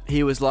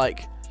 He was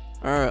like,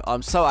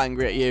 I'm so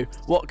angry at you.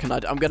 What can I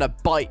do? I'm going to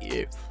bite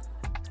you.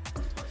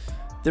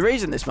 The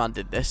reason this man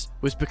did this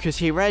was because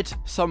he read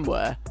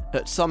somewhere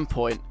at some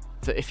point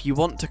that if you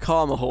want to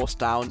calm a horse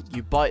down,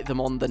 you bite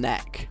them on the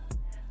neck.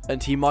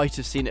 And he might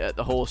have seen it at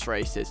the horse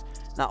races.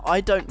 Now,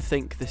 I don't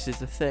think this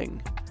is a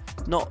thing.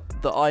 Not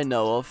that I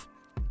know of,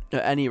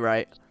 at any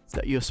rate,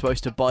 that you're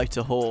supposed to bite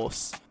a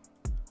horse.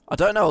 I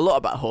don't know a lot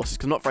about horses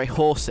because I'm not very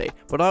horsey,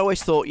 but I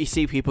always thought you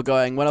see people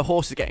going, when a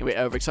horse is getting a bit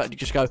overexcited, you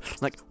just go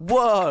like,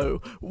 whoa,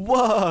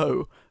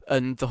 whoa,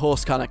 and the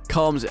horse kind of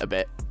calms it a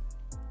bit.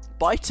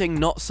 Biting,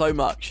 not so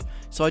much.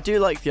 So I do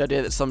like the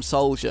idea that some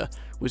soldier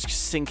was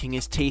just sinking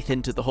his teeth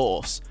into the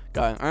horse,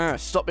 going,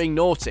 stop being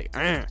naughty,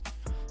 and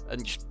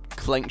just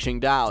clenching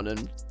down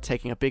and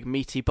taking a big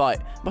meaty bite.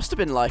 Must have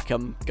been like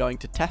going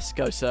to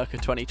Tesco circa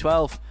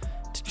 2012,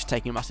 to just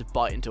taking a massive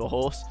bite into a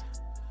horse.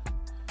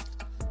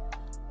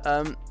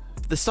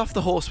 The stuff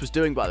the horse was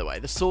doing, by the way,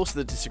 the source of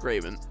the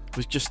disagreement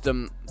was just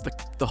the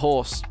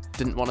horse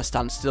didn't want to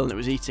stand still and it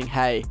was eating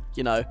hay,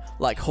 you know,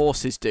 like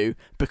horses do,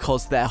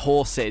 because they're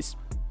horses.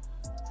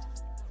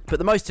 But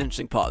the most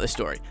interesting part of this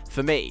story,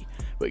 for me,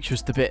 which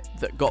was the bit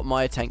that got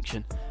my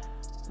attention,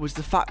 was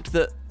the fact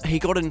that he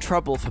got in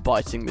trouble for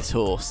biting this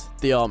horse,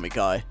 the army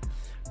guy,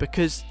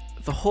 because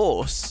the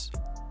horse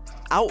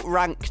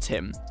outranked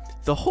him.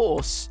 The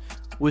horse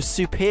was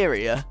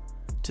superior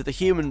to the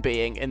human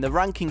being in the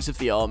rankings of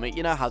the army.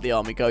 You know how the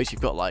army goes,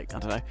 you've got like, I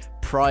don't know,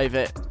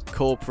 private,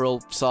 corporal,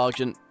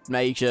 sergeant,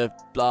 major,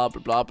 blah,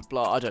 blah, blah, blah,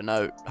 blah. I don't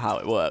know how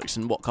it works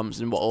and what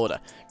comes in what order.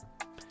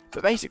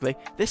 But basically,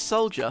 this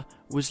soldier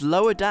was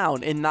lower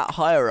down in that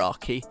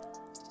hierarchy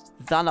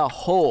than a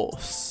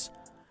horse.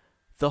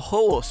 The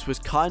horse was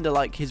kind of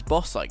like his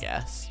boss, I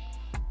guess.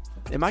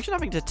 Imagine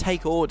having to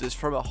take orders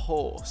from a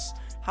horse.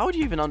 How would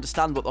you even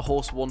understand what the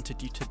horse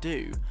wanted you to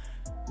do?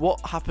 What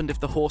happened if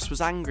the horse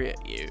was angry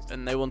at you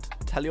and they wanted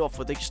to tell you off?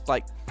 Would they just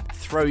like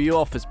throw you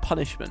off as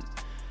punishment?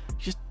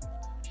 Just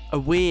a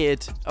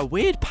weird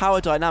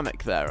power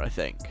dynamic there, I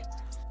think.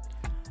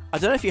 I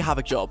don't know if you have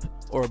a job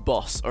or a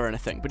boss or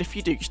anything, but if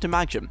you do, just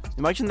imagine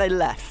they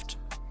left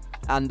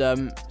and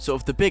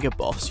sort of the bigger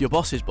boss, your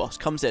boss's boss,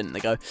 comes in and they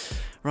go,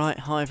 right,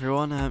 hi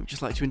everyone,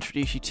 just like to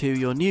introduce you to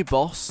your new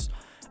boss.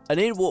 And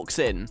in walks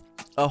in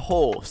a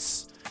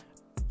horse.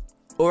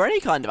 Or any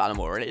kind of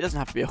animal, really. It doesn't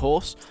have to be a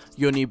horse.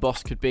 Your new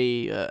boss could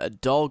be a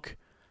dog,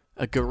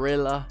 a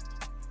gorilla,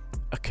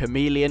 a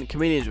chameleon.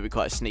 Chameleons would be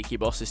quite sneaky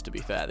bosses, to be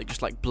fair. They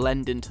just like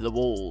blend into the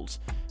walls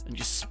and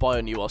just spy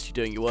on you whilst you're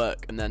doing your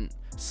work, and then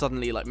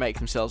suddenly like make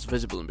themselves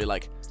visible and be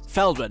like,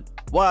 Feldman,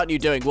 why aren't you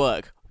doing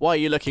work? Why are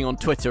you looking on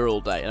Twitter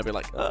all day? And I'd be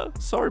like,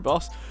 sorry,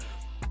 boss.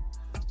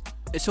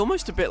 It's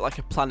almost a bit like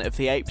a Planet of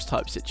the Apes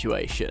type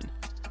situation,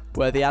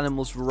 where the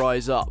animals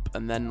rise up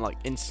and then like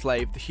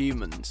enslave the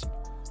humans.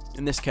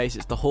 In this case,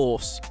 it's the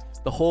horse.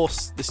 The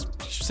horse, this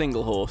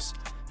single horse,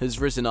 has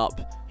risen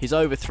up. He's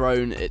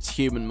overthrown its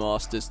human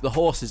masters. The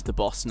horse is the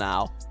boss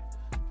now.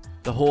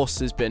 The horse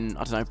has been,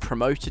 I don't know,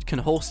 promoted. Can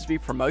horses be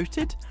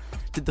promoted?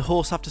 Did the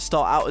horse have to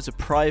start out as a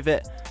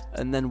private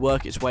and then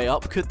work its way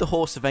up? Could the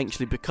horse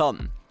eventually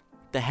become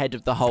the head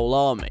of the whole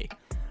army?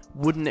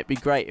 Wouldn't it be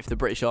great if the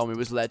British Army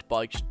was led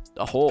by just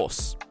a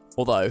horse?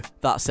 Although,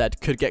 that said,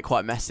 could get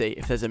quite messy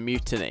if there's a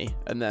mutiny,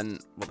 and then,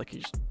 well, they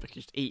could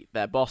just eat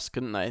their boss,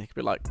 couldn't they? They could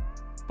be like,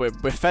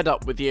 we're fed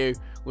up with you,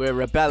 we're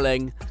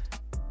rebelling,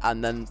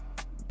 and then,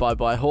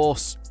 bye-bye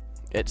horse.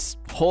 It's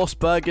horse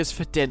burgers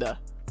for dinner.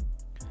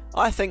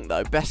 I think,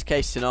 though, best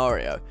case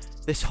scenario,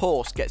 this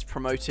horse gets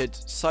promoted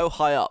so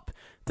high up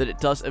that it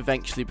does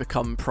eventually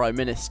become Prime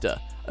Minister,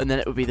 and then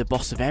it would be the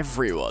boss of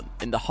everyone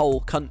in the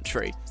whole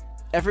country.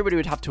 Everybody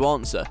would have to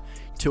answer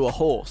to a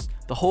horse.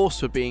 The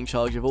horse would be in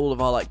charge of all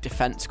of our like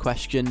defence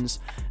questions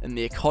and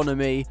the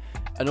economy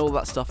and all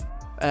that stuff.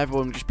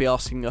 Everyone would just be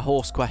asking the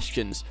horse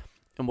questions,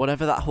 and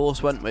whatever that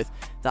horse went with,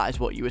 that is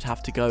what you would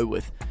have to go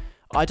with.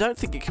 I don't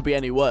think it could be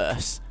any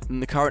worse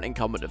than the current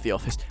incumbent of the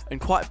office, and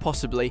quite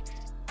possibly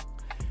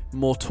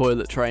more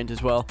toilet trained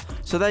as well.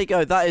 So there you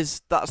go.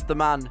 That's the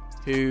man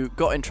who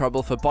got in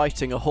trouble for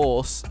biting a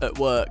horse at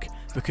work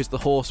because the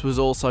horse was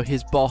also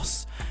his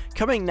boss.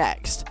 Coming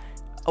next,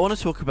 I want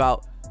to talk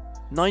about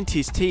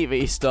 90s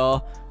TV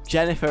star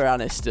Jennifer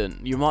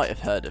Aniston. You might have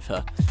heard of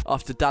her.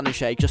 After Dan and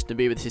Shay, Justin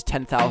Bieber, this is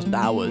 10,000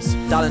 Hours.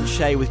 Dan and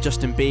Shay with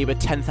Justin Bieber,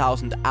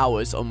 10,000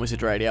 Hours on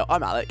Wizard Radio.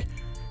 I'm Alec.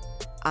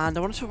 And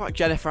I want to talk about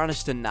Jennifer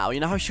Aniston now. You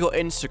know how she got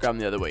Instagram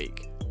the other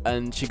week?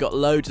 And she got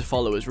loads of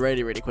followers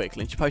really, really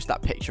quickly. And she posted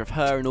that picture of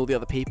her and all the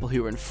other people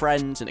who were in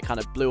Friends, and it kind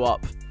of blew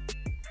up.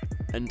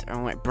 And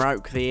it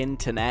broke the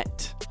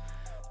internet.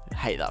 I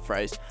hate that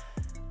phrase.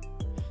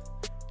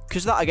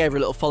 Because that I gave her a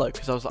little follow,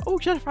 because I was like, oh,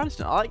 Jennifer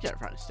Aniston, I like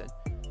Jennifer Aniston.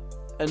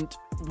 And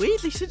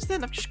weirdly, since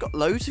then, I've just got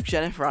loads of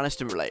Jennifer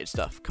Aniston related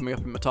stuff coming up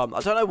in my time. I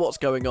don't know what's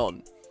going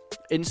on.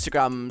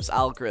 Instagram's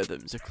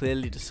algorithms have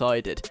clearly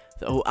decided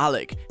that, oh,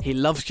 Alec, he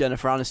loves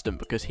Jennifer Aniston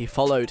because he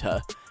followed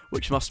her,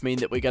 which must mean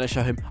that we're going to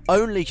show him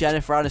only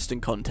Jennifer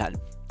Aniston content.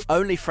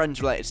 only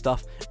Friends-related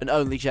stuff, and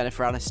only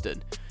Jennifer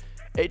Aniston.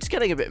 It's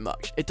getting a bit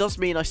much. It does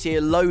mean I see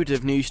a load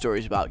of news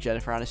stories about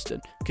Jennifer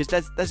Aniston, because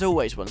there's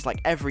always ones.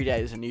 Like, every day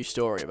there's a news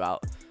story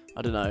about,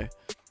 I don't know,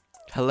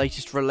 her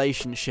latest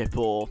relationship,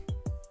 or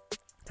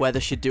whether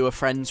she'd do a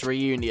Friends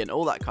reunion,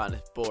 all that kind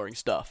of boring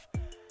stuff.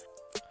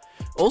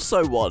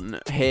 Also one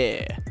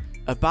here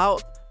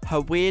about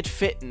her weird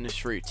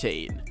fitness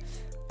routine.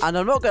 And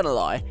I'm not gonna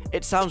lie,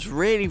 it sounds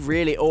really,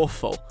 really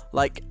awful.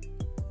 Like,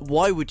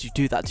 why would you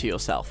do that to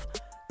yourself?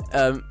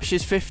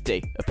 She's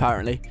 50,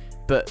 apparently,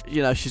 but,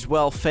 you know, she's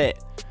well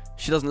fit.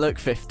 She doesn't look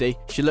 50.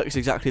 She looks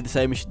exactly the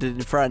same as she did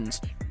in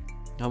Friends.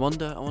 I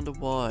wonder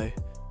why.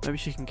 Maybe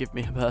she can give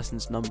me her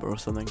person's number or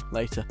something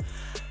later.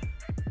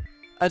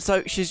 And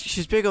so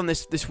she's big on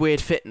this weird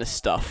fitness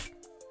stuff,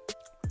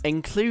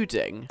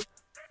 including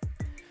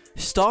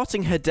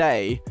starting her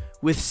day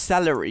with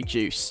celery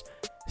juice.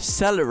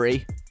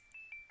 Celery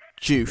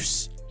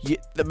juice.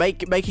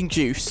 Making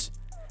juice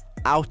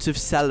out of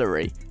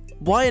celery.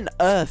 Why on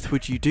earth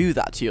would you do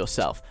that to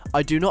yourself?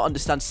 I do not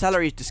understand.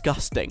 Celery is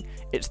disgusting.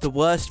 It's the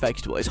worst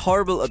vegetable. It's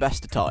horrible at the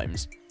best of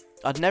times.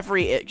 I'd never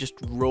eat it just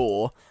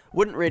raw.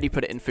 Wouldn't really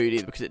put it in food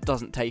either because it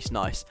doesn't taste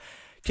nice.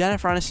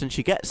 Jennifer Aniston,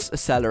 she gets a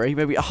celery,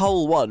 maybe a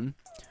whole one,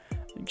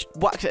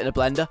 whacks it in a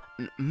blender,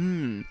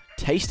 and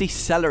tasty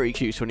celery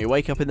juice when you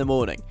wake up in the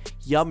morning.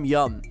 Yum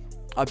yum.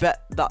 I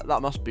bet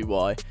that must be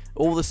why.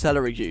 All the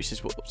celery juice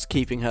is what's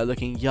keeping her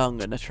looking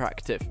young and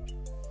attractive.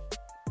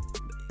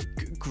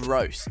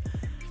 Gross.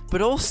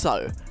 But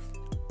also,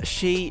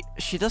 she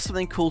does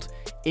something called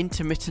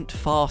intermittent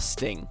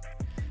fasting,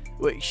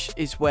 which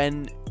is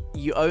when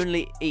you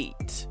only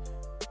eat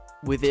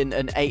within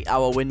an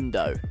 8-hour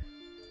window,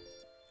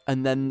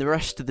 and then the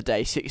rest of the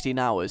day, 16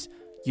 hours,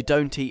 you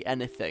don't eat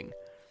anything,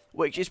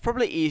 which is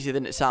probably easier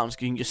than it sounds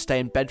because you can just stay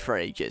in bed for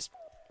ages.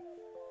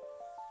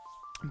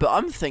 But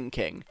I'm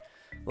thinking,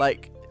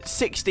 like,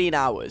 16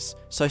 hours.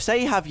 So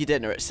say you have your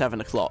dinner at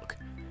 7 o'clock,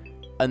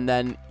 and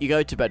then you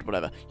go to bed,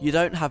 whatever. You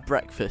don't have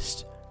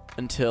breakfast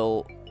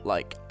until,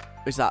 like,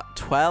 is that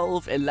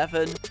 12,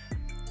 11?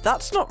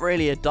 That's not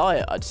really a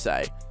diet, I'd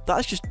say.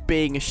 That's just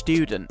being a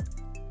student,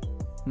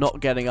 not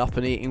getting up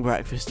and eating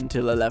breakfast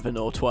until 11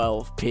 or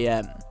 12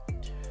 p.m.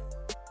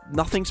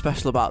 Nothing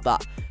special about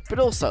that. But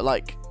also,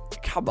 like,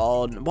 come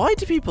on, why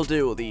do people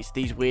do all these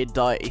weird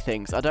diety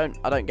things? I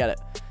don't get it.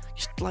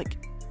 Just,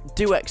 like,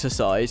 do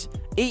exercise,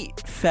 eat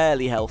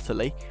fairly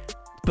healthily,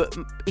 but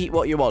eat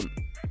what you want,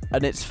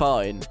 and it's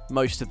fine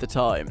most of the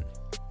time.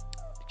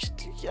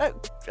 I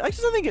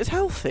just don't think it's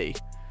healthy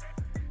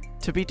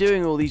to be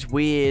doing all these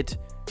weird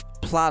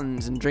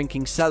plans and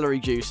drinking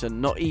celery juice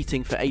and not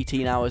eating for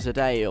 18 hours a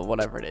day or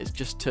whatever it is,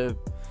 just to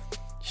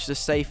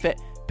stay fit.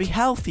 Be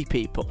healthy,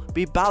 people.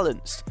 Be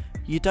balanced.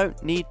 You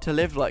don't need to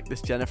live like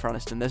this, Jennifer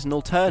Aniston. There's an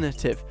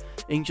alternative.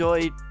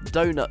 Enjoy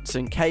donuts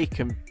and cake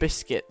and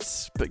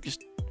biscuits, but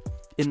just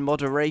in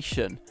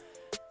moderation.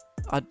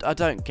 I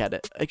don't get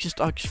it. I just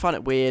find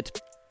it weird.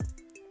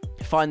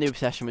 I find the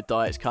obsession with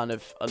diets kind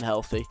of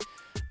unhealthy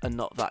and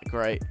not that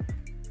great.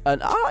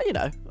 And you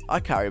know, I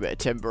carry a bit of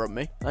timber on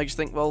me. I just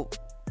think, well,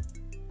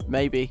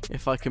 maybe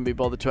if I can be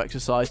bothered to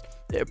exercise,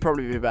 it'd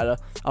probably be better.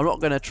 I'm not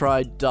going to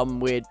try dumb,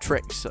 weird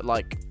tricks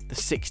like the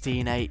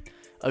 16-8,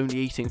 only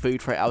eating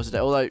food for 8 hours a day,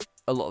 although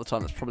a lot of the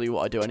time that's probably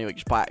what I do anyway,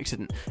 just by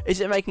accident. Is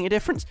it making a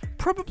difference?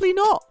 Probably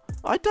not.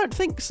 I don't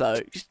think so.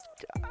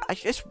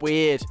 It's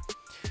weird.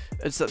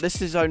 And so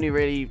this is only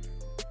really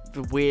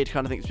the weird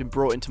kind of thing that's been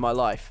brought into my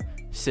life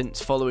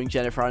since following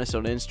Jennifer Aniston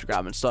on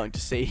Instagram and starting to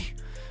see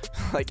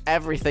like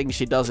everything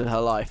she does in her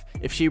life.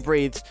 If she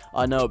breathes,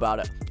 I know about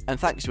it. And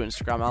thanks to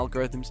Instagram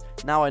algorithms,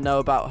 now I know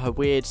about her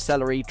weird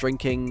celery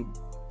drinking,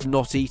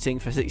 not eating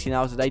for 16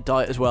 hours a day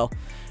diet as well.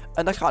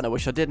 And I kind of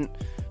wish I didn't,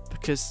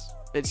 because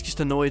it's just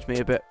annoyed me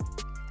a bit.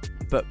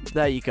 But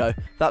there you go.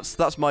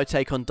 That's my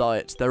take on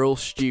diets. They're all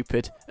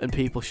stupid and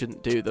people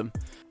shouldn't do them.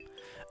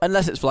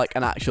 Unless it's for like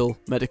an actual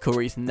medical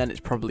reason, then it's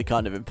probably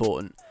kind of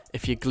important.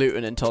 If you're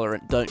gluten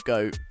intolerant, don't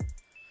go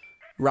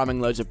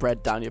ramming loads of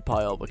bread down your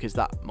pile, because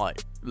that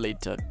might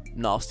lead to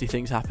nasty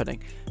things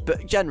happening.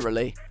 But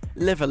generally,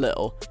 live a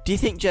little. Do you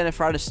think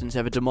Jennifer Aniston's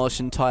ever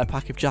demolished an entire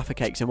pack of Jaffa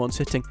cakes in one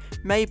sitting?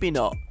 Maybe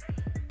not.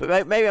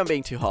 But maybe I'm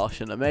being too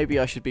harsh on her. Maybe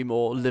I should be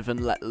more live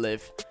and let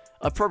live.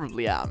 I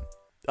probably am.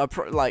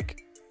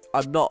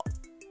 I'm not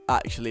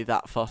actually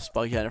that fussed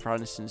by Jennifer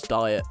Aniston's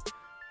diet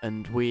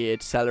and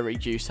weird celery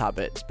juice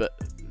habits, but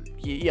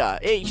yeah,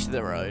 each to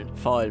their own.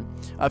 Fine.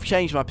 I've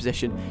changed my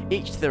position.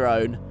 Each to their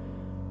own,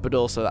 but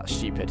also that's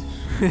stupid.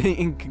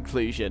 In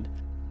conclusion,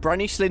 brand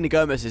new Selena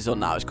Gomez is on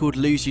now. It's called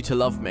Lose You to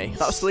Love Me.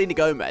 That's Selena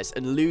Gomez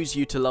and Lose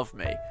You to Love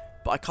Me,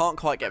 but I can't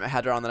quite get my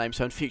head around the name,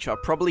 so in future I'll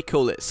probably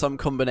call it some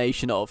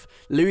combination of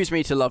Lose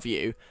Me to Love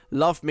You,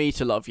 Love Me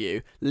to Love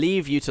You,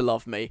 Leave You to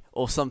Love Me,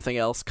 or something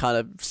else kind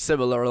of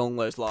similar along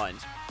those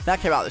lines.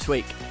 That came out this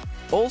week.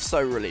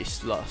 Also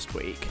released last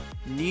week,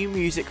 new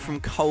music from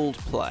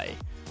Coldplay,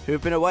 who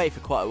have been away for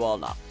quite a while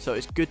now, so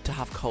it's good to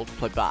have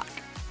Coldplay back.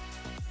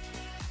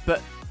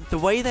 But the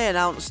way they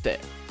announced it,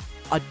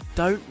 I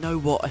don't know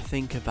what I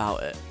think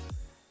about it.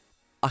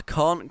 I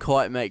can't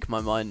quite make my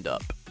mind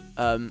up.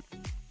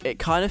 It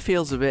kind of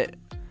feels a bit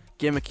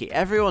gimmicky.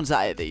 Everyone's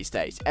at it these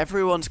days.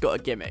 Everyone's got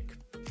a gimmick.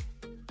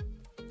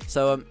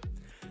 So,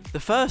 the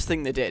first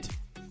thing they did,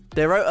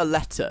 they wrote a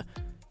letter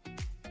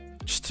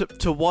just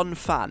to one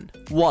fan.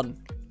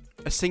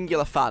 A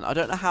singular fan. I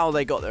don't know how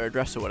they got their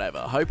address or whatever.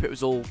 I hope it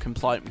was all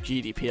compliant with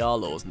GDPR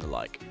laws and the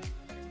like.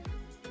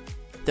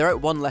 They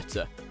wrote one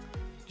letter,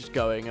 just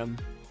going,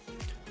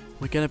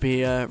 we're going to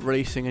be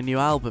releasing a new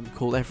album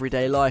called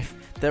Everyday Life.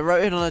 They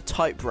wrote it on a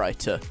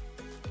typewriter.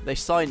 They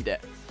signed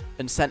it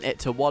and sent it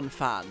to one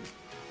fan.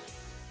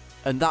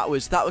 And that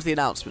was the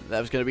announcement. There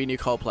was going to be a new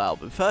Coldplay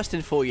album. First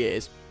in 4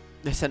 years,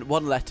 they sent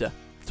one letter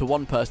to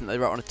one person that they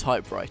wrote on a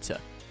typewriter.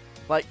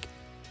 Like,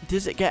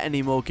 does it get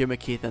any more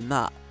gimmicky than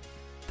that?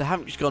 They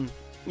haven't just gone,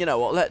 you know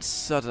what,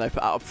 let's, I don't know,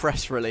 put out a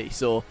press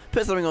release or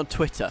put something on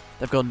Twitter.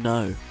 They've gone,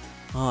 no.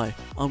 Hi,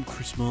 I'm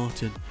Chris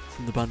Martin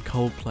from the band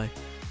Coldplay,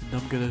 and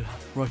I'm going to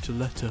write a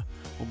letter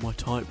on my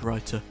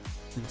typewriter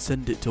and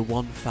send it to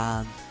one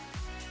fan.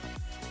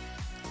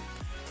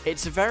 It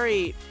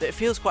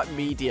feels quite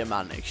media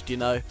managed, you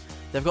know?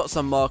 They've got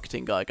some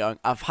marketing guy going,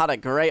 I've had a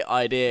great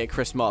idea,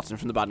 Chris Martin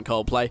from the band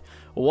Coldplay.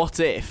 What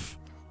if?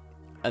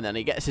 And then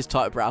he gets his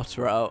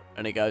typewriter out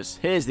and he goes,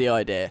 here's the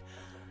idea.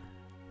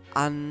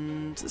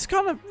 And it's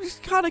kind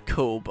of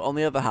cool, but on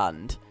the other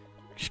hand,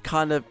 it's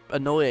kind of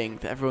annoying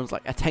that everyone's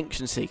like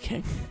attention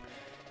seeking.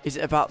 Is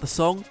it about the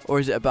song or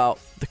is it about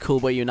the cool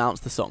way you announce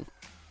the song?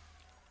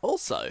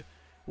 Also,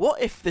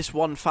 what if this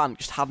one fan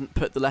just hadn't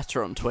put the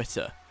letter on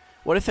Twitter?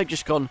 What if they'd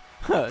just gone,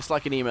 it's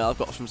like an email I've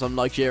got from some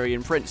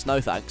Nigerian prince,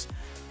 no thanks,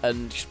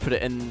 and just put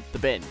it in the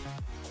bin?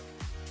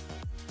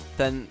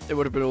 Then it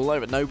would have been all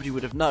over. Nobody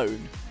would have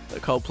known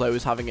that Coldplay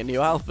was having a new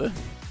album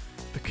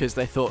because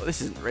they thought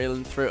this isn't real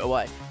and threw it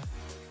away.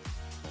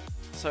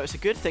 So it's a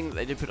good thing that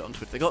they did put it on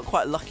Twitter. They got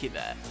quite lucky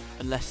there,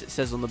 unless it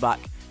says on the back,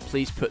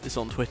 please put this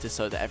on Twitter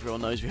so that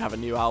everyone knows we have a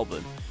new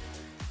album.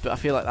 But I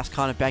feel like that's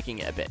kind of begging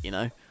it a bit, you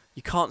know?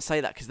 You can't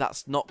say that because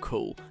that's not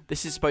cool.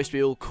 This is supposed to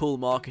be all cool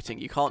marketing.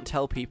 You can't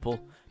tell people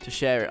to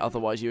share it,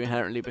 otherwise you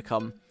inherently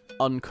become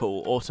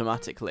uncool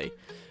automatically,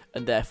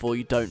 and therefore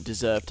you don't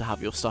deserve to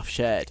have your stuff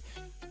shared.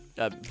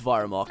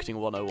 Viral Marketing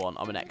 101,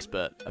 I'm an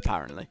expert,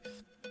 apparently.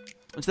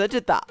 And so they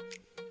did that.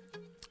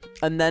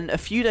 And then a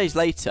few days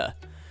later,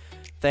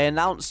 they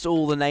announced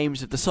all the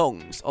names of the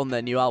songs on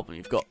their new album.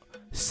 You've got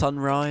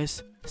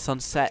Sunrise,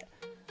 Sunset,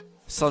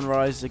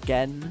 Sunrise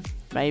Again,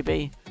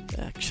 maybe,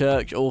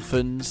 Church,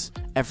 Orphans,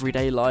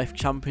 Everyday Life,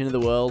 Champion of the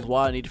World,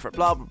 Why I Need It For,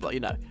 blah, blah, blah, you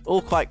know.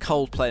 All quite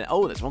Coldplay.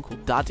 Oh, there's one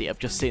called Daddy, I've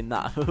just seen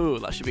that. Ooh,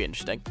 that should be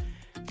interesting.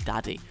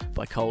 Daddy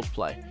by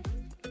Coldplay.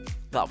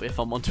 That'll be a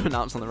fun one to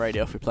announce on the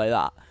radio if we play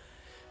that.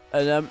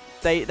 And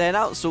they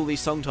announced all these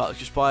song titles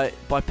just by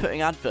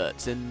putting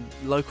adverts in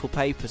local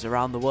papers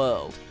around the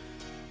world.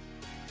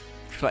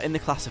 Like in the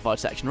classified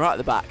section, right at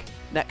the back,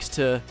 next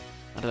to,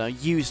 I don't know,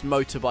 used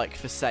motorbike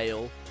for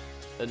sale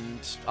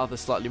and other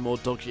slightly more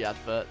dodgy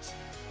adverts,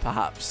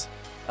 perhaps.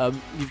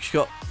 You've just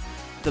got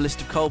the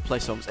list of Coldplay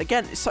songs.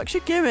 Again, it's such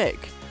a gimmick.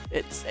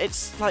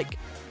 It's like,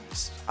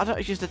 I don't know,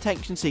 it's just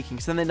attention seeking,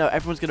 because then they know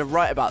everyone's going to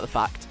write about the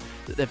fact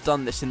that they've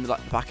done this in the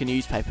back of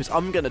newspapers.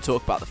 I'm going to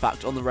talk about the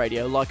fact on the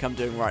radio like I'm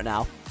doing right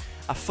now.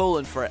 I've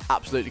fallen for it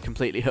absolutely,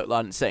 completely, hook,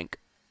 line and sink.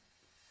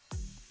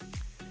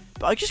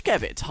 But I just get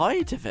a bit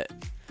tired of it.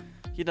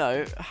 You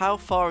know, how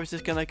far is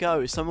this going to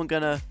go? Is someone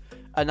going to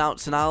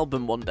announce an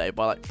album one day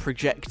by like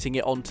projecting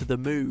it onto the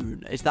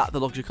moon? Is that the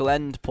logical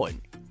end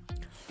point?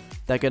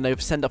 They're going to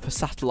send up a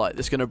satellite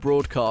that's going to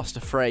broadcast a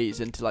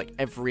phrase into like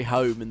every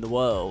home in the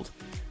world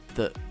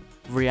that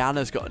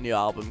Rihanna's got a new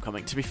album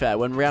coming. To be fair,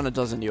 when Rihanna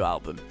does a new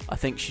album, I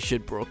think she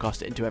should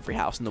broadcast it into every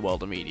house in the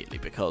world immediately,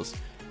 because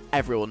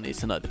everyone needs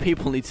to know. The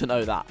people need to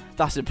know that.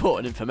 That's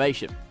important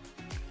information.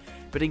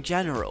 But in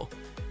general,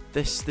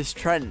 this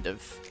trend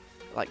of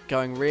like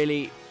going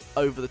really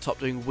over the top,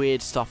 doing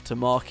weird stuff to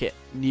market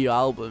new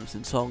albums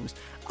and songs,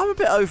 I'm a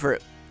bit over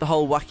it. The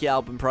whole wacky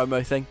album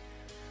promo thing.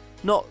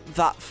 Not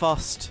that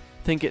fussed.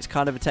 Think it's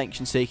kind of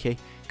attention seeking.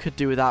 Could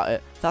do without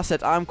it. That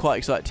said, I'm quite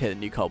excited to hear the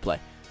new Coldplay,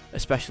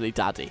 especially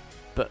Daddy.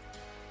 But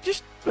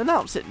just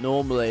announce it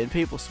normally and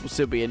people will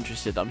still be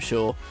interested, I'm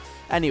sure.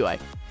 Anyway,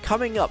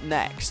 coming up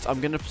next,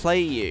 I'm going to play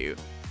you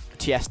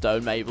Tiesto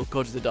and Mabel,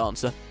 God is the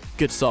Dancer.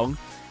 Good song.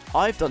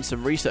 I've done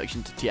some research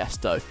into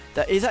Tiesto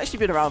that has actually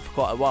been around for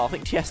quite a while. I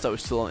think Tiesto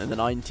was still on in the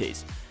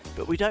 90s,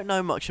 but we don't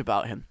know much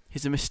about him.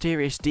 He's a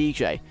mysterious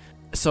DJ.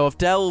 So I've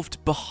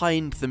delved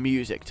behind the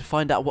music to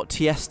find out what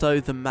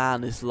Tiesto the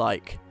man is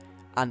like.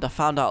 And I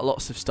found out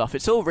lots of stuff.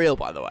 It's all real,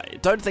 by the way.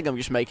 Don't think I'm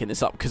just making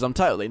this up, because I'm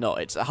totally not.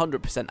 It's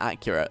 100%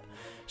 accurate.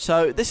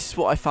 So this is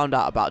what I found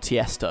out about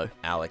Tiesto.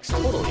 Alex,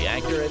 totally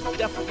accurate,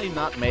 definitely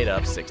not made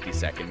up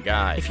 60-second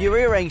guy. If you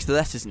rearrange the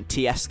letters in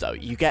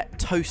Tiesto, you get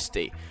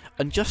Toasty.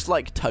 And just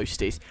like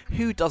Toasties,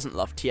 who doesn't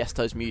love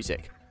Tiesto's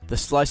music? The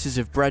slices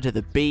of bread are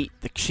the beat,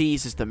 the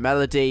cheese is the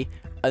melody,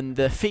 and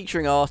the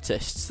featuring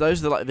artists,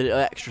 those are like the little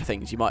extra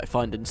things you might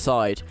find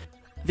inside.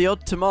 The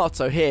odd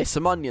tomato here,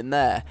 some onion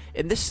there.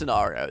 In this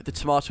scenario, the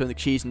tomato in the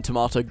cheese and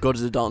tomato God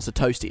is a Dancer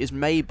toasty is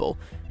Mabel,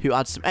 who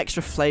adds some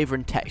extra flavour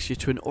and texture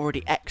to an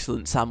already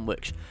excellent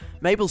sandwich.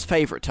 Mabel's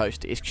favourite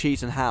toasty is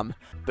cheese and ham,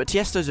 but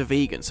Tiesto's a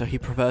vegan, so he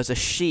prefers a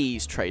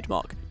she's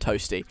trademark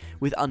toasty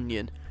with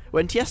onion.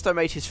 When Tiesto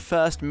made his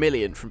first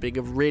million from being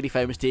a really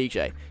famous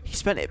DJ, he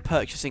spent it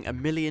purchasing $1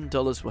 million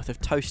worth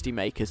of toasty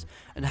makers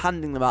and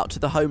handing them out to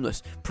the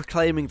homeless,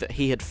 proclaiming that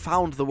he had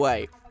found the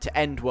way to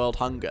end world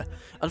hunger.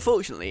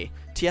 Unfortunately,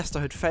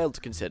 Tiesto had failed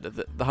to consider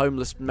that the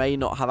homeless may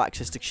not have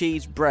access to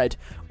cheese, bread,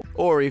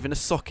 or even a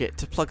socket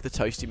to plug the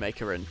toasty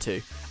maker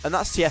into. And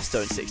that's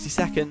Tiesto in 60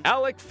 seconds.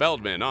 Alec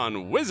Feldman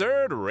on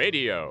Wizard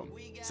Radio.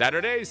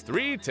 Saturdays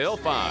 3 till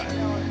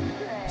 5.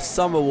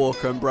 Summer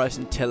Walker and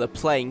Bryson Tiller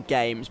playing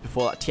games.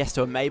 Before that,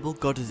 Tiesto and Mabel,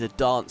 God is a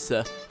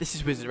Dancer. This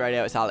is Wizard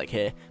Radio, it's Alec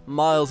here.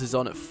 Miles is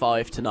on at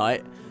 5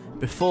 tonight.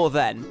 Before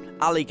then,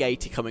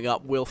 Alligator coming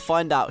up. We'll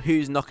find out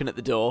who's knocking at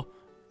the door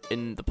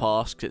in the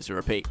past, because it's a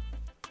repeat.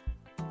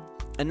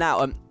 And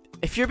now,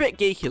 if you're a bit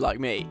geeky like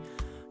me,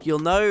 you'll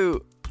know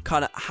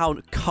kind of how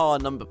car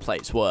number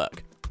plates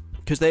work.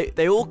 Because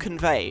they all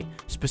convey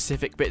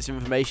specific bits of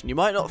information. You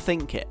might not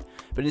think it,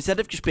 but instead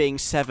of just being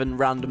 7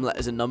 random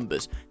letters and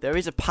numbers, there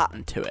is a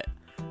pattern to it.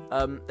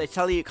 They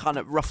tell you kind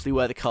of roughly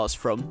where the car's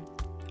from.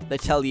 They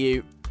tell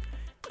you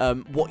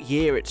what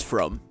year it's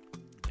from.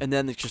 And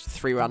then there's just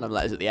 3 random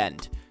letters at the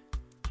end.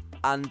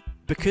 And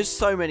because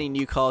so many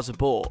new cars are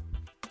bought,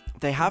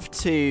 they have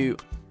to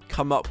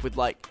come up with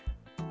like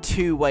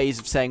 2 ways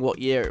of saying what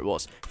year it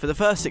was. For the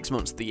first 6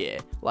 months of the year,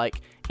 like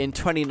in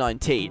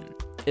 2019,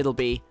 it'll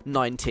be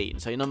 19.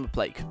 So your number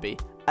plate could be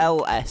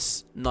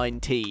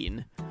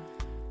LS19.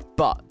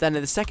 But then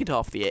in the second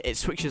half of the year, it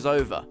switches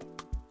over.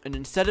 And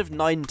instead of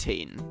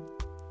 19,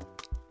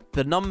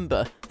 the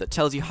number that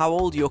tells you how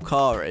old your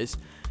car is,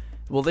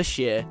 well, this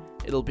year,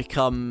 it'll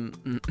become...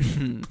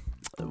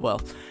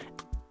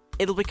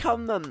 it'll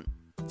become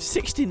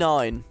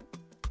 69.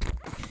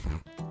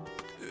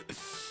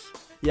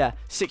 Yeah,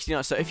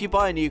 69. So if you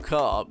buy a new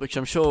car, which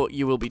I'm sure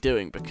you will be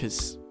doing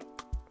because,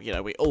 you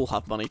know, we all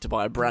have money to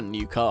buy a brand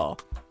new car.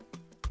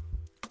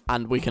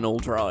 And we can all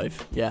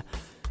drive, yeah.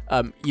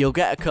 You'll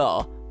get a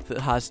car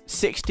that has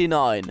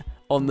 69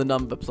 on the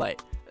number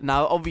plate.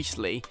 Now,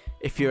 obviously,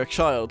 if you're a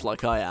child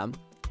like I am,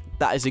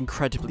 that is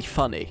incredibly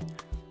funny.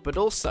 But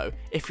also,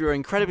 if you're an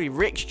incredibly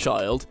rich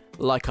child,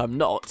 like I'm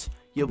not,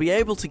 you'll be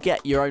able to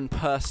get your own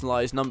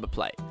personalised number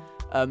plate.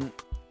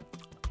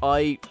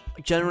 I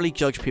generally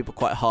judge people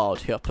quite hard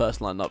who have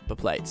personalised number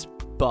plates,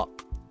 but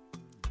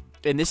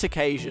in this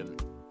occasion,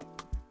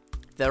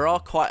 there are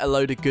quite a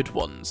load of good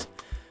ones.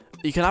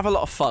 You can have a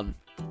lot of fun,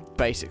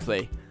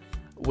 basically,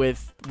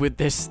 with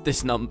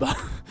this number,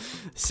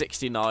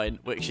 69,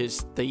 which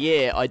is the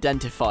year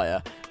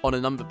identifier on a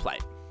number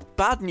plate.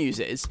 Bad news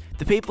is,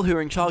 the people who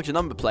are in charge of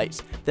number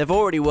plates, they've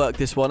already worked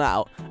this one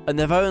out, and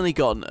they've only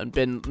gone and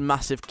been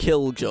massive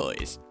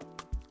killjoys.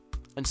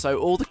 And so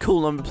all the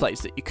cool number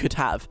plates that you could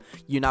have,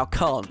 you now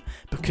can't,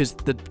 because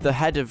the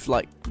head of,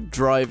 like,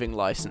 driving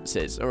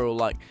licenses are all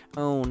like,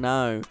 oh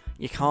no,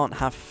 you can't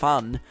have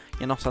fun,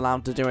 you're not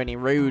allowed to do any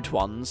rude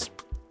ones.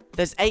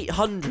 There's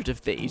 800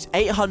 of these,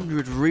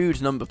 800 rude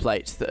number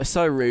plates that are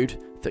so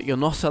rude that you're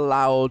not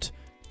allowed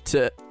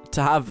to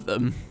have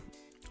them.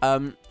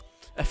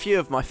 A few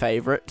of my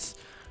favourites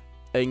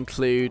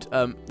include,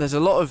 there's a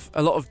lot of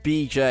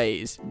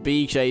BJs,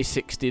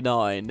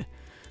 BJ69,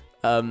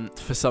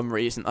 for some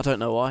reason, I don't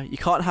know why. You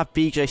can't have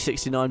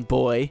BJ69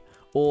 boy,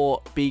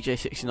 or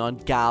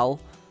BJ69 gal,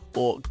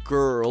 or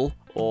girl,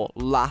 or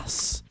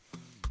lass,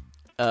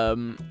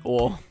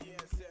 or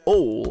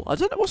all. I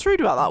don't know what's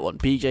rude about that one.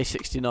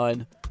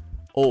 BJ69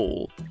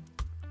 all.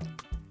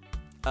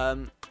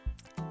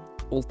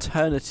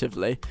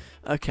 Alternatively,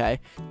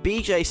 okay,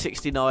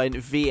 BJ69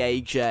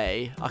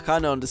 VAJ. I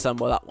kind of understand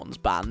why that one's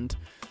banned.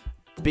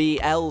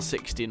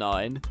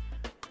 BL69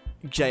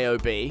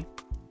 JOB.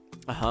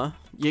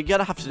 You're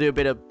gonna have to do a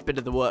bit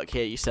of the work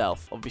here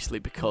yourself, obviously,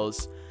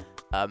 because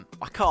I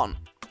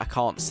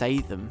can't say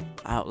them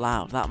out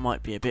loud. That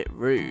might be a bit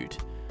rude,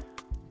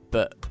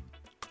 but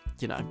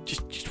you know,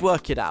 just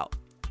work it out.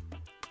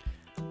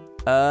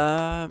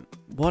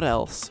 What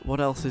else? What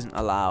else isn't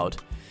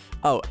allowed?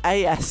 Oh,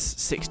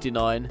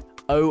 AS69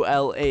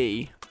 OLE.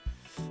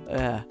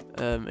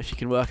 If you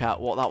can work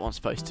out what that one's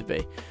supposed to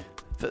be.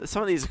 But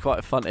some of these are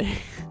quite funny.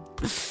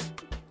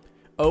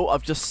 Oh,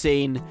 I've just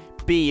seen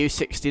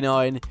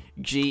BU69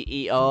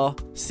 GER.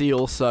 See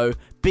also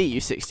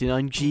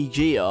BU69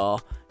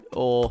 GGR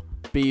or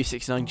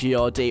BU69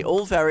 GRD.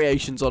 All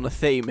variations on a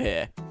theme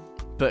here.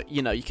 But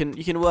you know, you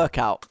can work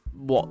out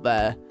what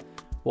they're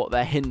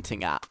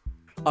hinting at.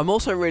 I'm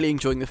also really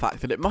enjoying the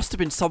fact that it must have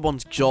been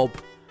someone's job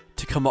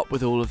to come up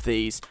with all of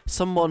these.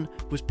 Someone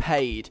was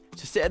paid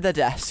to sit at their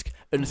desk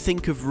and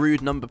think of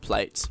rude number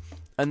plates,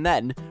 and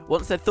then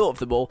once they'd thought of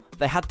them all,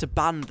 they had to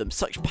ban them.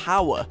 Such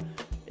power.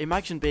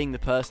 Imagine being the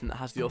person that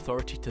has the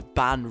authority to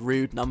ban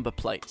rude number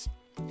plates.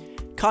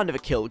 Kind of a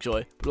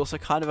killjoy, but also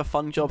kind of a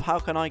fun job. How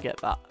can I get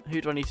that?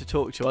 Who do I need to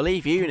talk to? I'll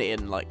leave uni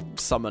in like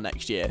summer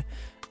next year.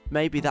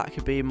 maybe that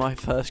could be my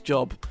first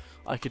job.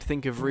 I could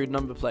think of rude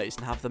number plates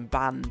and have them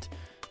banned.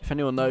 If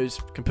anyone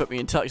knows, can put me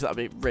in touch, that'd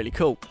be really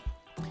cool.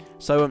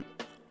 So,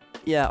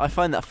 yeah, I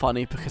find that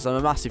funny because I'm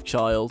a massive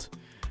child,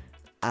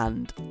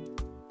 and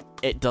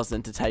it does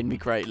entertain me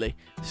greatly.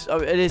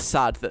 So it is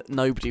sad that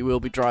nobody will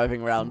be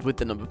driving around with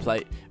the number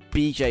plate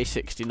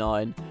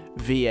BJ69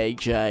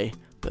 VAJ,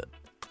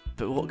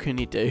 but what can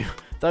you do?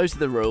 Those are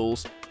the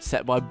rules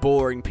set by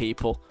boring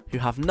people who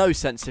have no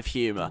sense of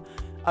humour.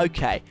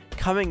 Okay,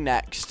 coming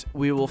next,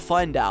 we will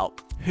find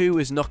out who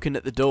is knocking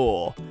at the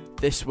door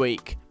this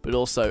week, but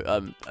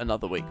also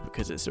another week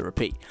because it's a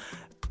repeat.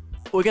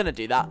 We're going to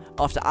do that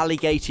after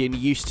Alligatian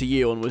Used to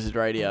You on Wizard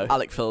Radio.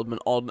 Alec Feldman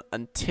on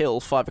until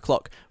 5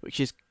 o'clock, which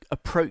is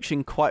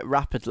approaching quite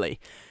rapidly,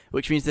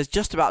 which means there's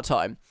just about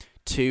time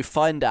to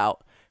find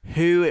out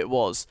who it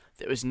was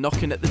that was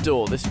knocking at the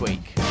door this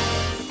week.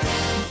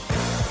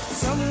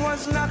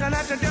 Someone's knocking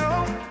at the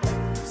door.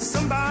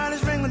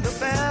 Somebody's ringing the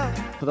bell.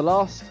 For the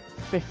last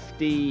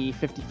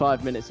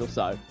 55 minutes or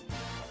so,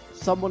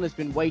 someone has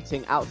been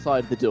waiting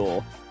outside the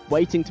door,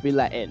 waiting to be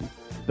let in.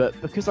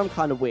 But because I'm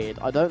kind of weird,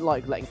 I don't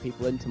like letting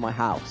people into my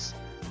house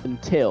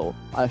until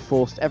I've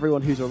forced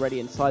everyone who's already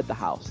inside the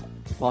house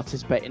to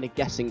participate in a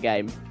guessing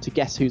game to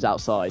guess who's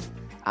outside.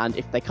 And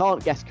if they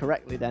can't guess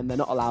correctly, then they're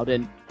not allowed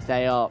in.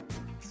 They are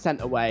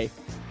sent away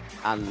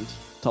and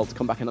told to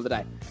come back another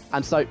day.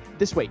 And so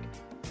this week,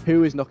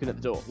 who is knocking at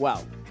the door?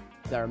 Well,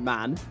 they're a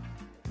man.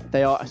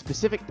 They are a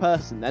specific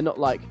person. They're not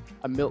like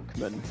a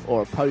milkman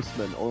or a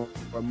postman or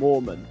a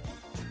Mormon.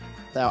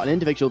 They are an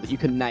individual that you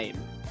can name.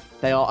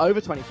 They are over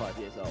 25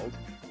 years old,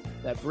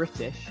 they're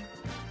British,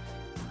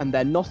 and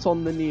they're not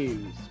on the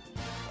news.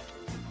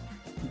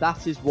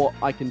 That is what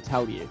I can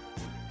tell you.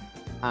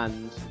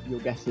 And your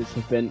guesses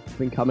have been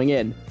coming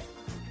in.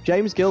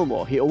 James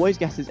Gilmore, he always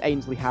guesses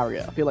Ainsley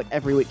Harriott. I feel like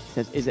every week he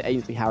says, is it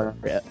Ainsley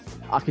Harriott?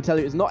 I can tell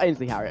you it's not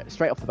Ainsley Harriott.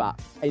 Straight off the bat,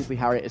 Ainsley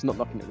Harriott is not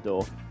knocking at the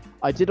door.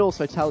 I did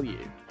also tell you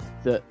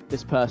that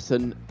this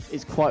person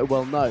is quite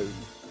well known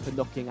for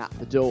knocking at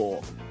the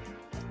door.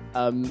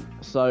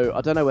 So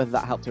I don't know whether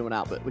that helped anyone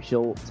out, but we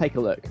shall take a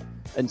look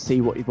and see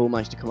what you've all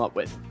managed to come up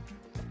with.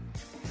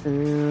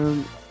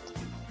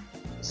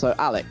 So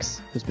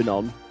Alex has been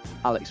on.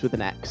 Alex with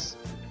an X.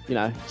 You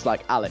know, it's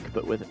like Alec,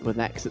 but with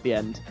an X at the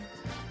end.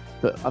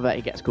 But I bet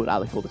he gets called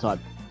Alec all the time.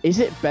 Is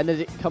it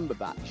Benedict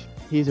Cumberbatch?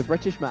 He is a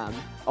British man,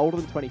 older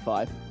than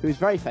 25, who is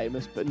very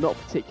famous, but not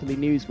particularly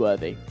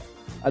newsworthy.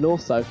 And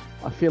also,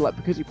 I feel like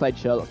because he played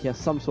Sherlock, he has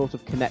some sort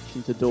of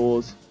connection to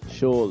doors,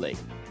 surely.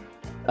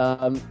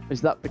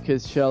 Is that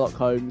because Sherlock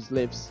Holmes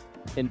lives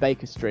in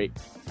Baker Street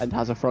and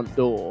has a front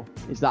door?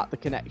 Is that the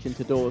connection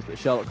to doors that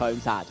Sherlock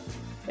Holmes had?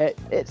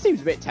 It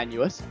seems a bit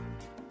tenuous,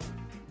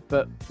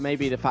 but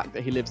maybe the fact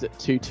that he lives at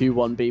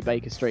 221B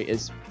Baker Street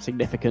is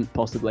significant,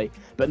 possibly.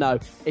 But no,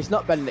 it's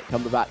not Benedict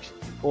Cumberbatch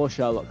or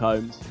Sherlock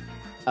Holmes.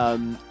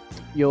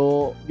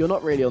 You're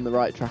not really on the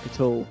right track at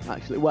all,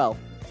 actually. Well,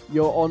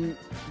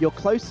 you're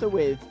closer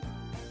with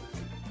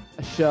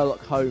a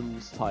Sherlock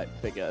Holmes type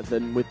figure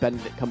than with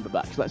Benedict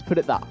Cumberbatch. Let's put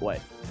it that way.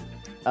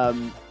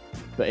 But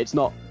it's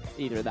not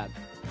either of them.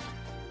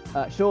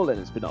 Shorlin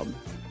has been on.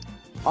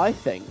 I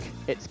think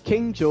it's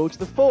King George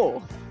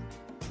IV.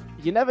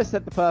 You never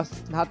said the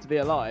person had to be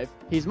alive.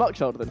 He's much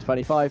older than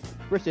 25,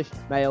 British,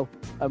 male,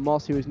 and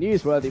whilst he was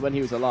newsworthy when he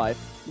was alive,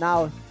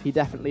 now he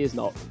definitely is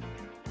not.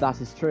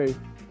 That is true,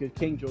 because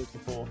King George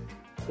IV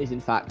is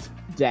in fact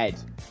dead.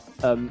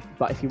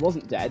 But if he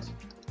wasn't dead,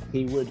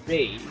 he would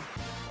be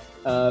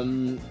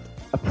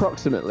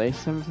approximately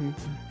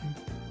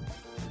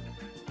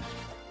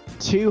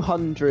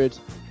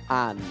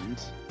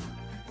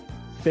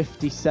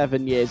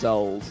 257 years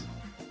old,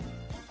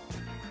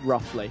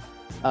 roughly.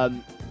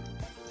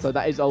 So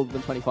that is older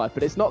than 25,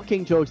 but it's not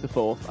King George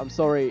IV. I'm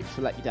sorry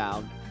to let you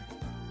down.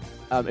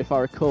 If I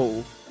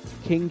recall,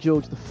 King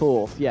George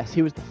IV, yes,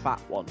 he was the fat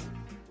one.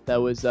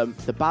 There was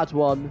the bad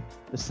one,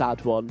 the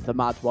sad one, the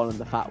mad one, and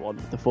the fat one,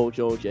 the four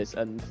Georges,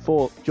 and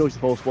George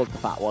IV was the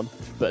fat one,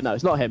 but no,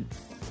 it's not him.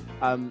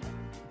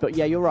 But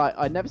yeah, you're right,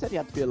 I never said he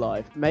had to be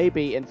alive.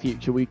 Maybe in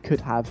future we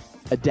could have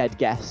a dead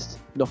guest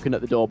knocking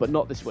at the door, but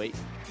not this week.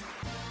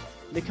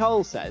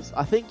 Nicole says,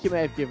 I think you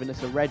may have given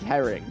us a red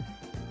herring.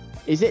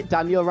 Is it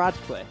Daniel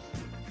Radcliffe?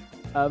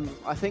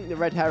 I think the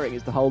red herring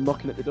is the whole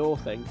knocking at the door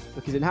thing,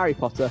 because in Harry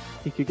Potter,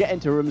 he could get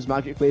into rooms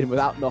magically and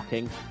without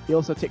knocking. He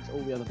also ticks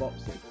all the other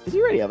boxes. Is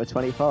he really over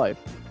 25? I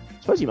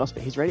suppose he must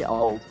be. He's really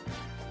old.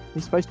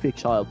 He's supposed to be a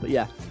child, but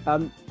yeah.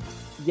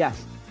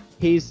 Yes,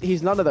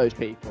 he's none of those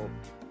people.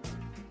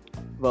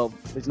 Well,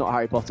 it's not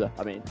Harry Potter.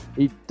 I mean,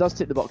 he does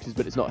tick the boxes,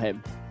 but it's not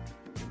him.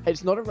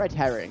 It's not a red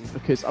herring,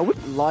 because I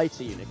wouldn't lie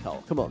to you,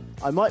 Nicole. Come on.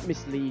 I might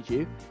mislead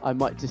you, I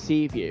might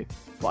deceive you,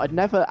 but I'd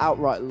never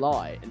outright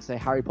lie and say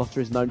Harry Potter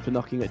is known for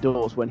knocking at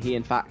doors when he,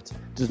 in fact,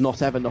 does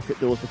not ever knock at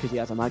doors because he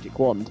has a magic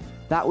wand.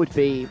 That would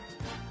be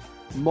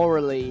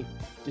morally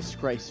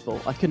disgraceful.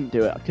 I couldn't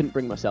do it. I couldn't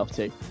bring myself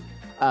to.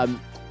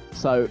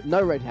 So,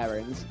 no red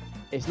herrings.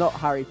 It's not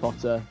Harry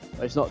Potter.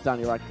 It's not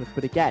Daniel Radcliffe.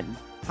 But again,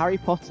 Harry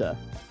Potter,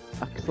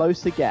 a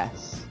closer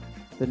guess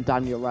than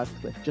Daniel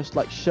Radcliffe, just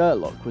like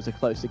Sherlock was a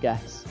closer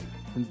guess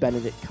than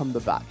Benedict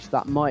Cumberbatch.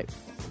 That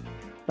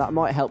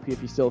might help you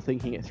if you're still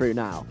thinking it through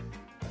now.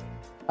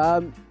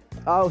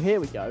 Oh,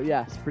 here we go.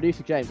 Yes,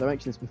 producer James. I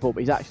mentioned this before,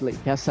 but he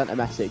has sent a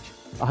message.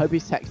 I hope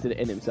he's texted it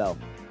in himself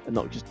and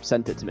not just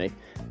sent it to me.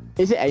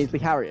 Is it Ainsley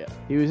Harriott?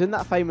 He was in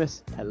that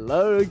famous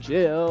 "Hello,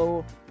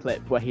 Jill"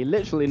 clip where he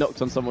literally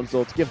knocked on someone's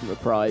door to give them a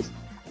prize.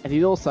 And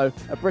he's also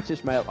a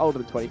British male older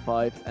than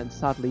 25 and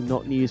sadly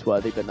not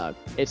newsworthy, but no,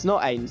 it's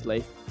not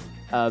Ainsley.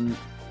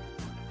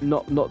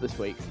 Not this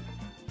week,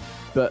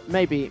 but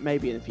maybe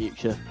in the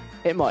future.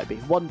 It might be.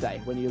 One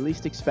day, when you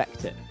least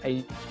expect it,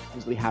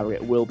 Ainsley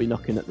Harriott will be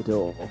knocking at the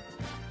door.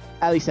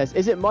 Ellie says,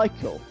 is it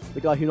Michael,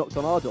 the guy who knocks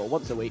on our door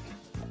once a week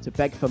to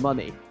beg for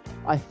money?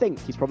 I think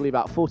he's probably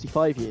about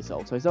 45 years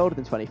old, so he's older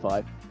than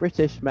 25.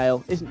 British,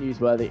 male, isn't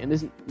newsworthy,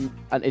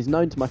 and is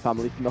known to my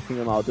family for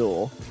knocking on our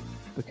door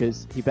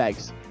because he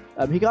begs.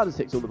 He kind of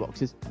ticks all the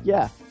boxes.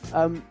 Yeah.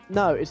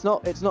 No, it's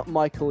not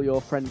Michael,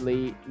 your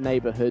friendly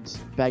neighbourhood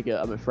beggar,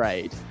 I'm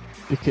afraid,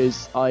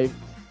 because I've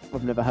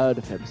never heard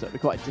of him, so it'd be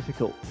quite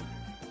difficult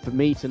for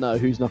me to know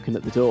who's knocking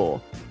at the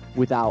door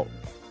without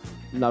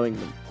knowing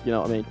them, you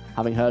know what I mean,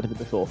 having heard of them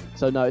before.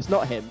 So no, it's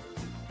not him,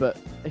 but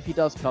if he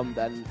does come,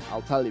 then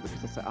I'll tell you,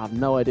 because I have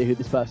no idea who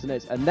this person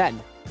is, and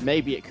then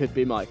maybe it could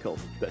be Michael,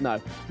 but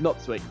no, not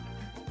this week.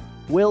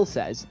 Will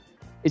says,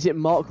 is it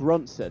Mark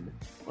Ronson?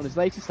 On his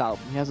latest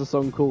album, he has a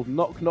song called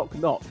Knock Knock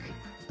Knock.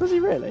 Does he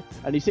really?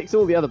 And he ticks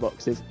all the other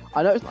boxes.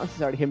 I know it's not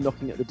necessarily him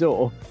knocking at the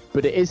door,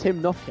 but it is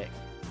him knocking.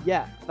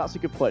 Yeah, that's a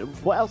good point.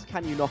 What else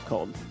can you knock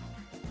on?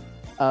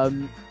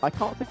 I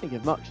can't think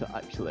of much,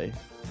 actually,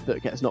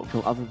 that gets knocked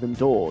on other than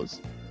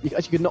doors. You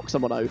could knock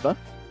someone over.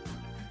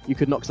 You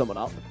could knock someone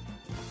up.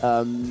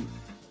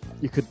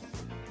 You could...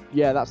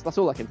 Yeah, that's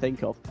all I can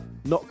think of.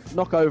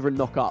 Knock over and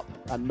knock up,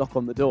 and knock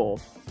on the door.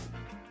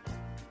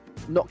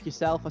 Knock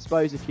yourself, I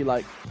suppose, if you,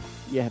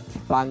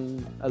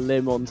 bang a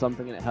limb on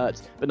something and it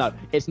hurts. But no,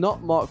 it's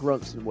not Mark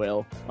Ronson,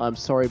 Will. I'm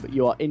sorry, but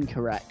you are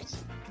incorrect.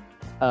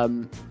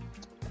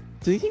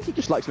 Do you think he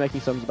just likes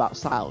making songs about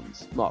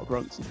sounds, Mark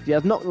Ronson? He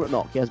has knock, knock,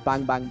 knock. He has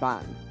bang, bang,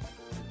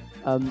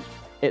 bang.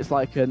 It's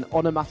like an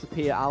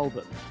onomatopoeia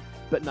album.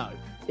 But no,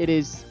 it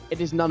is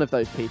none of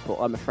those people,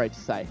 I'm afraid to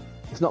say.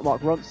 It's not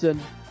Mark Ronson.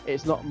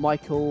 It's not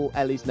Michael,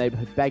 Ellie's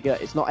neighbourhood beggar.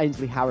 It's not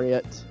Ainsley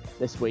Harriott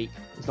this week.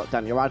 It's not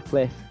Daniel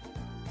Radcliffe.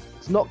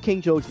 It's not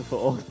King George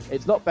IV.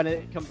 It's not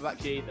Benedict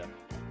Cumberbatch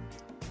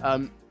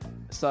either.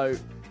 So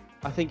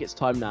I think it's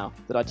time now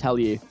that I tell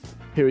you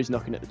who is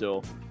knocking at the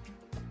door.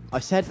 I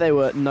said they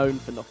were known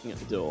for knocking at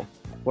the door.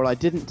 What I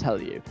didn't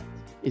tell you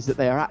is that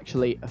they are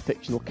actually a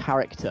fictional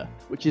character,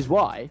 which is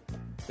why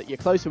that you're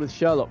closer with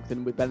Sherlock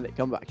than with Benedict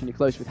Cumberbatch, and you're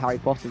closer with Harry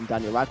Potter and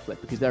Daniel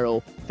Radcliffe, because they're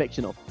all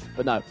fictional.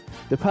 But no,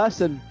 the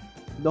person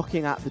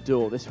knocking at the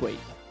door this week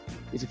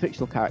is a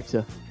fictional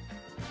character.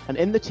 And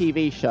in the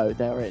TV show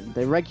they're in,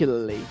 they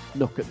regularly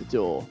knock at the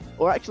door.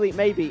 Or actually,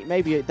 maybe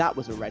that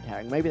was a red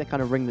herring. Maybe they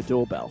kind of ring the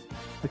doorbell.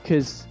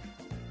 Because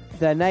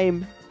their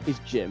name is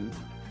Jim,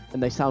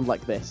 and they sound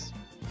like this.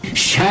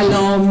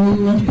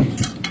 Shalom!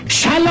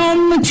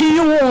 Shalom to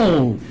you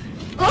all!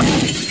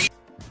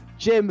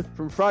 Jim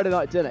from Friday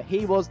Night Dinner.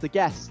 He was the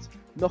guest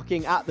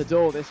knocking at the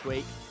door this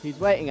week. He's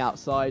waiting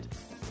outside.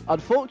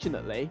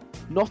 Unfortunately,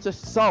 not a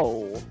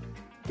soul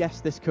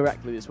guessed this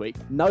correctly this week.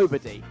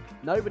 Nobody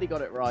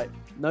got it right.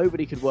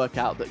 Nobody could work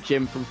out that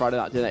Jim from Friday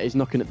Night Dinner is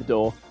knocking at the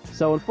door.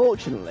 So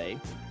unfortunately,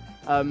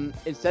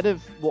 instead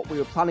of what we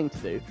were planning to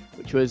do,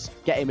 which was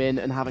get him in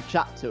and have a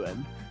chat to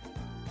him,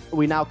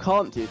 we now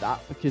can't do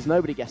that because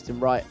nobody guessed him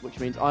right, which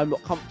means I'm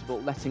not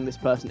comfortable letting this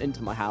person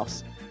into my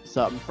house.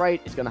 So I'm afraid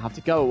he's going to have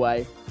to go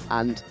away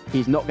and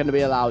he's not going to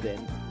be allowed in.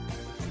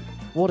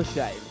 What a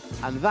shame.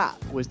 And that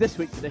was this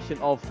week's edition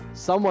of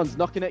Someone's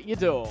Knocking at Your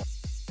Door.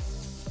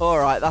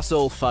 Alright, that's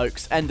all,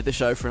 folks. End of the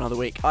show for another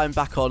week. I'm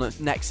back on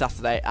next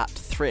Saturday at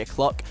 3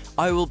 o'clock.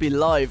 I will be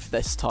live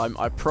this time,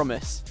 I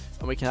promise.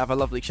 And we can have a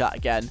lovely chat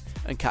again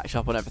and catch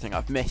up on everything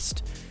I've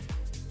missed.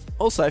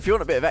 Also, if you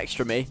want a bit of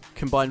extra me,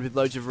 combined with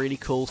loads of really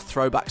cool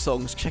throwback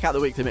songs, check out the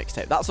weekly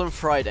mixtape. That's on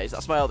Fridays.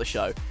 That's my other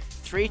show.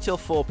 3 till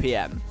 4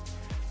 p.m.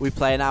 We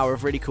play an hour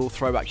of really cool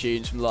throwback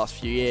tunes from the last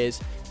few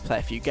years. Play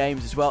a few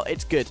games as well.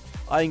 It's good.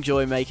 I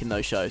enjoy making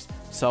those shows.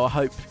 So I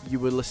hope you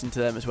will listen to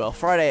them as well.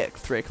 Friday at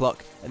 3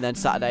 o'clock and then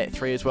Saturday at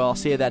 3 as well. I'll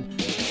see you then.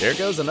 There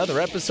goes another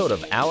episode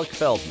of Alec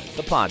Feldman,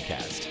 the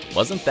podcast.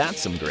 Wasn't that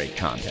some great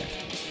content?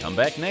 Come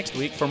back next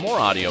week for more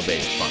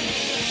audio-based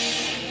fun.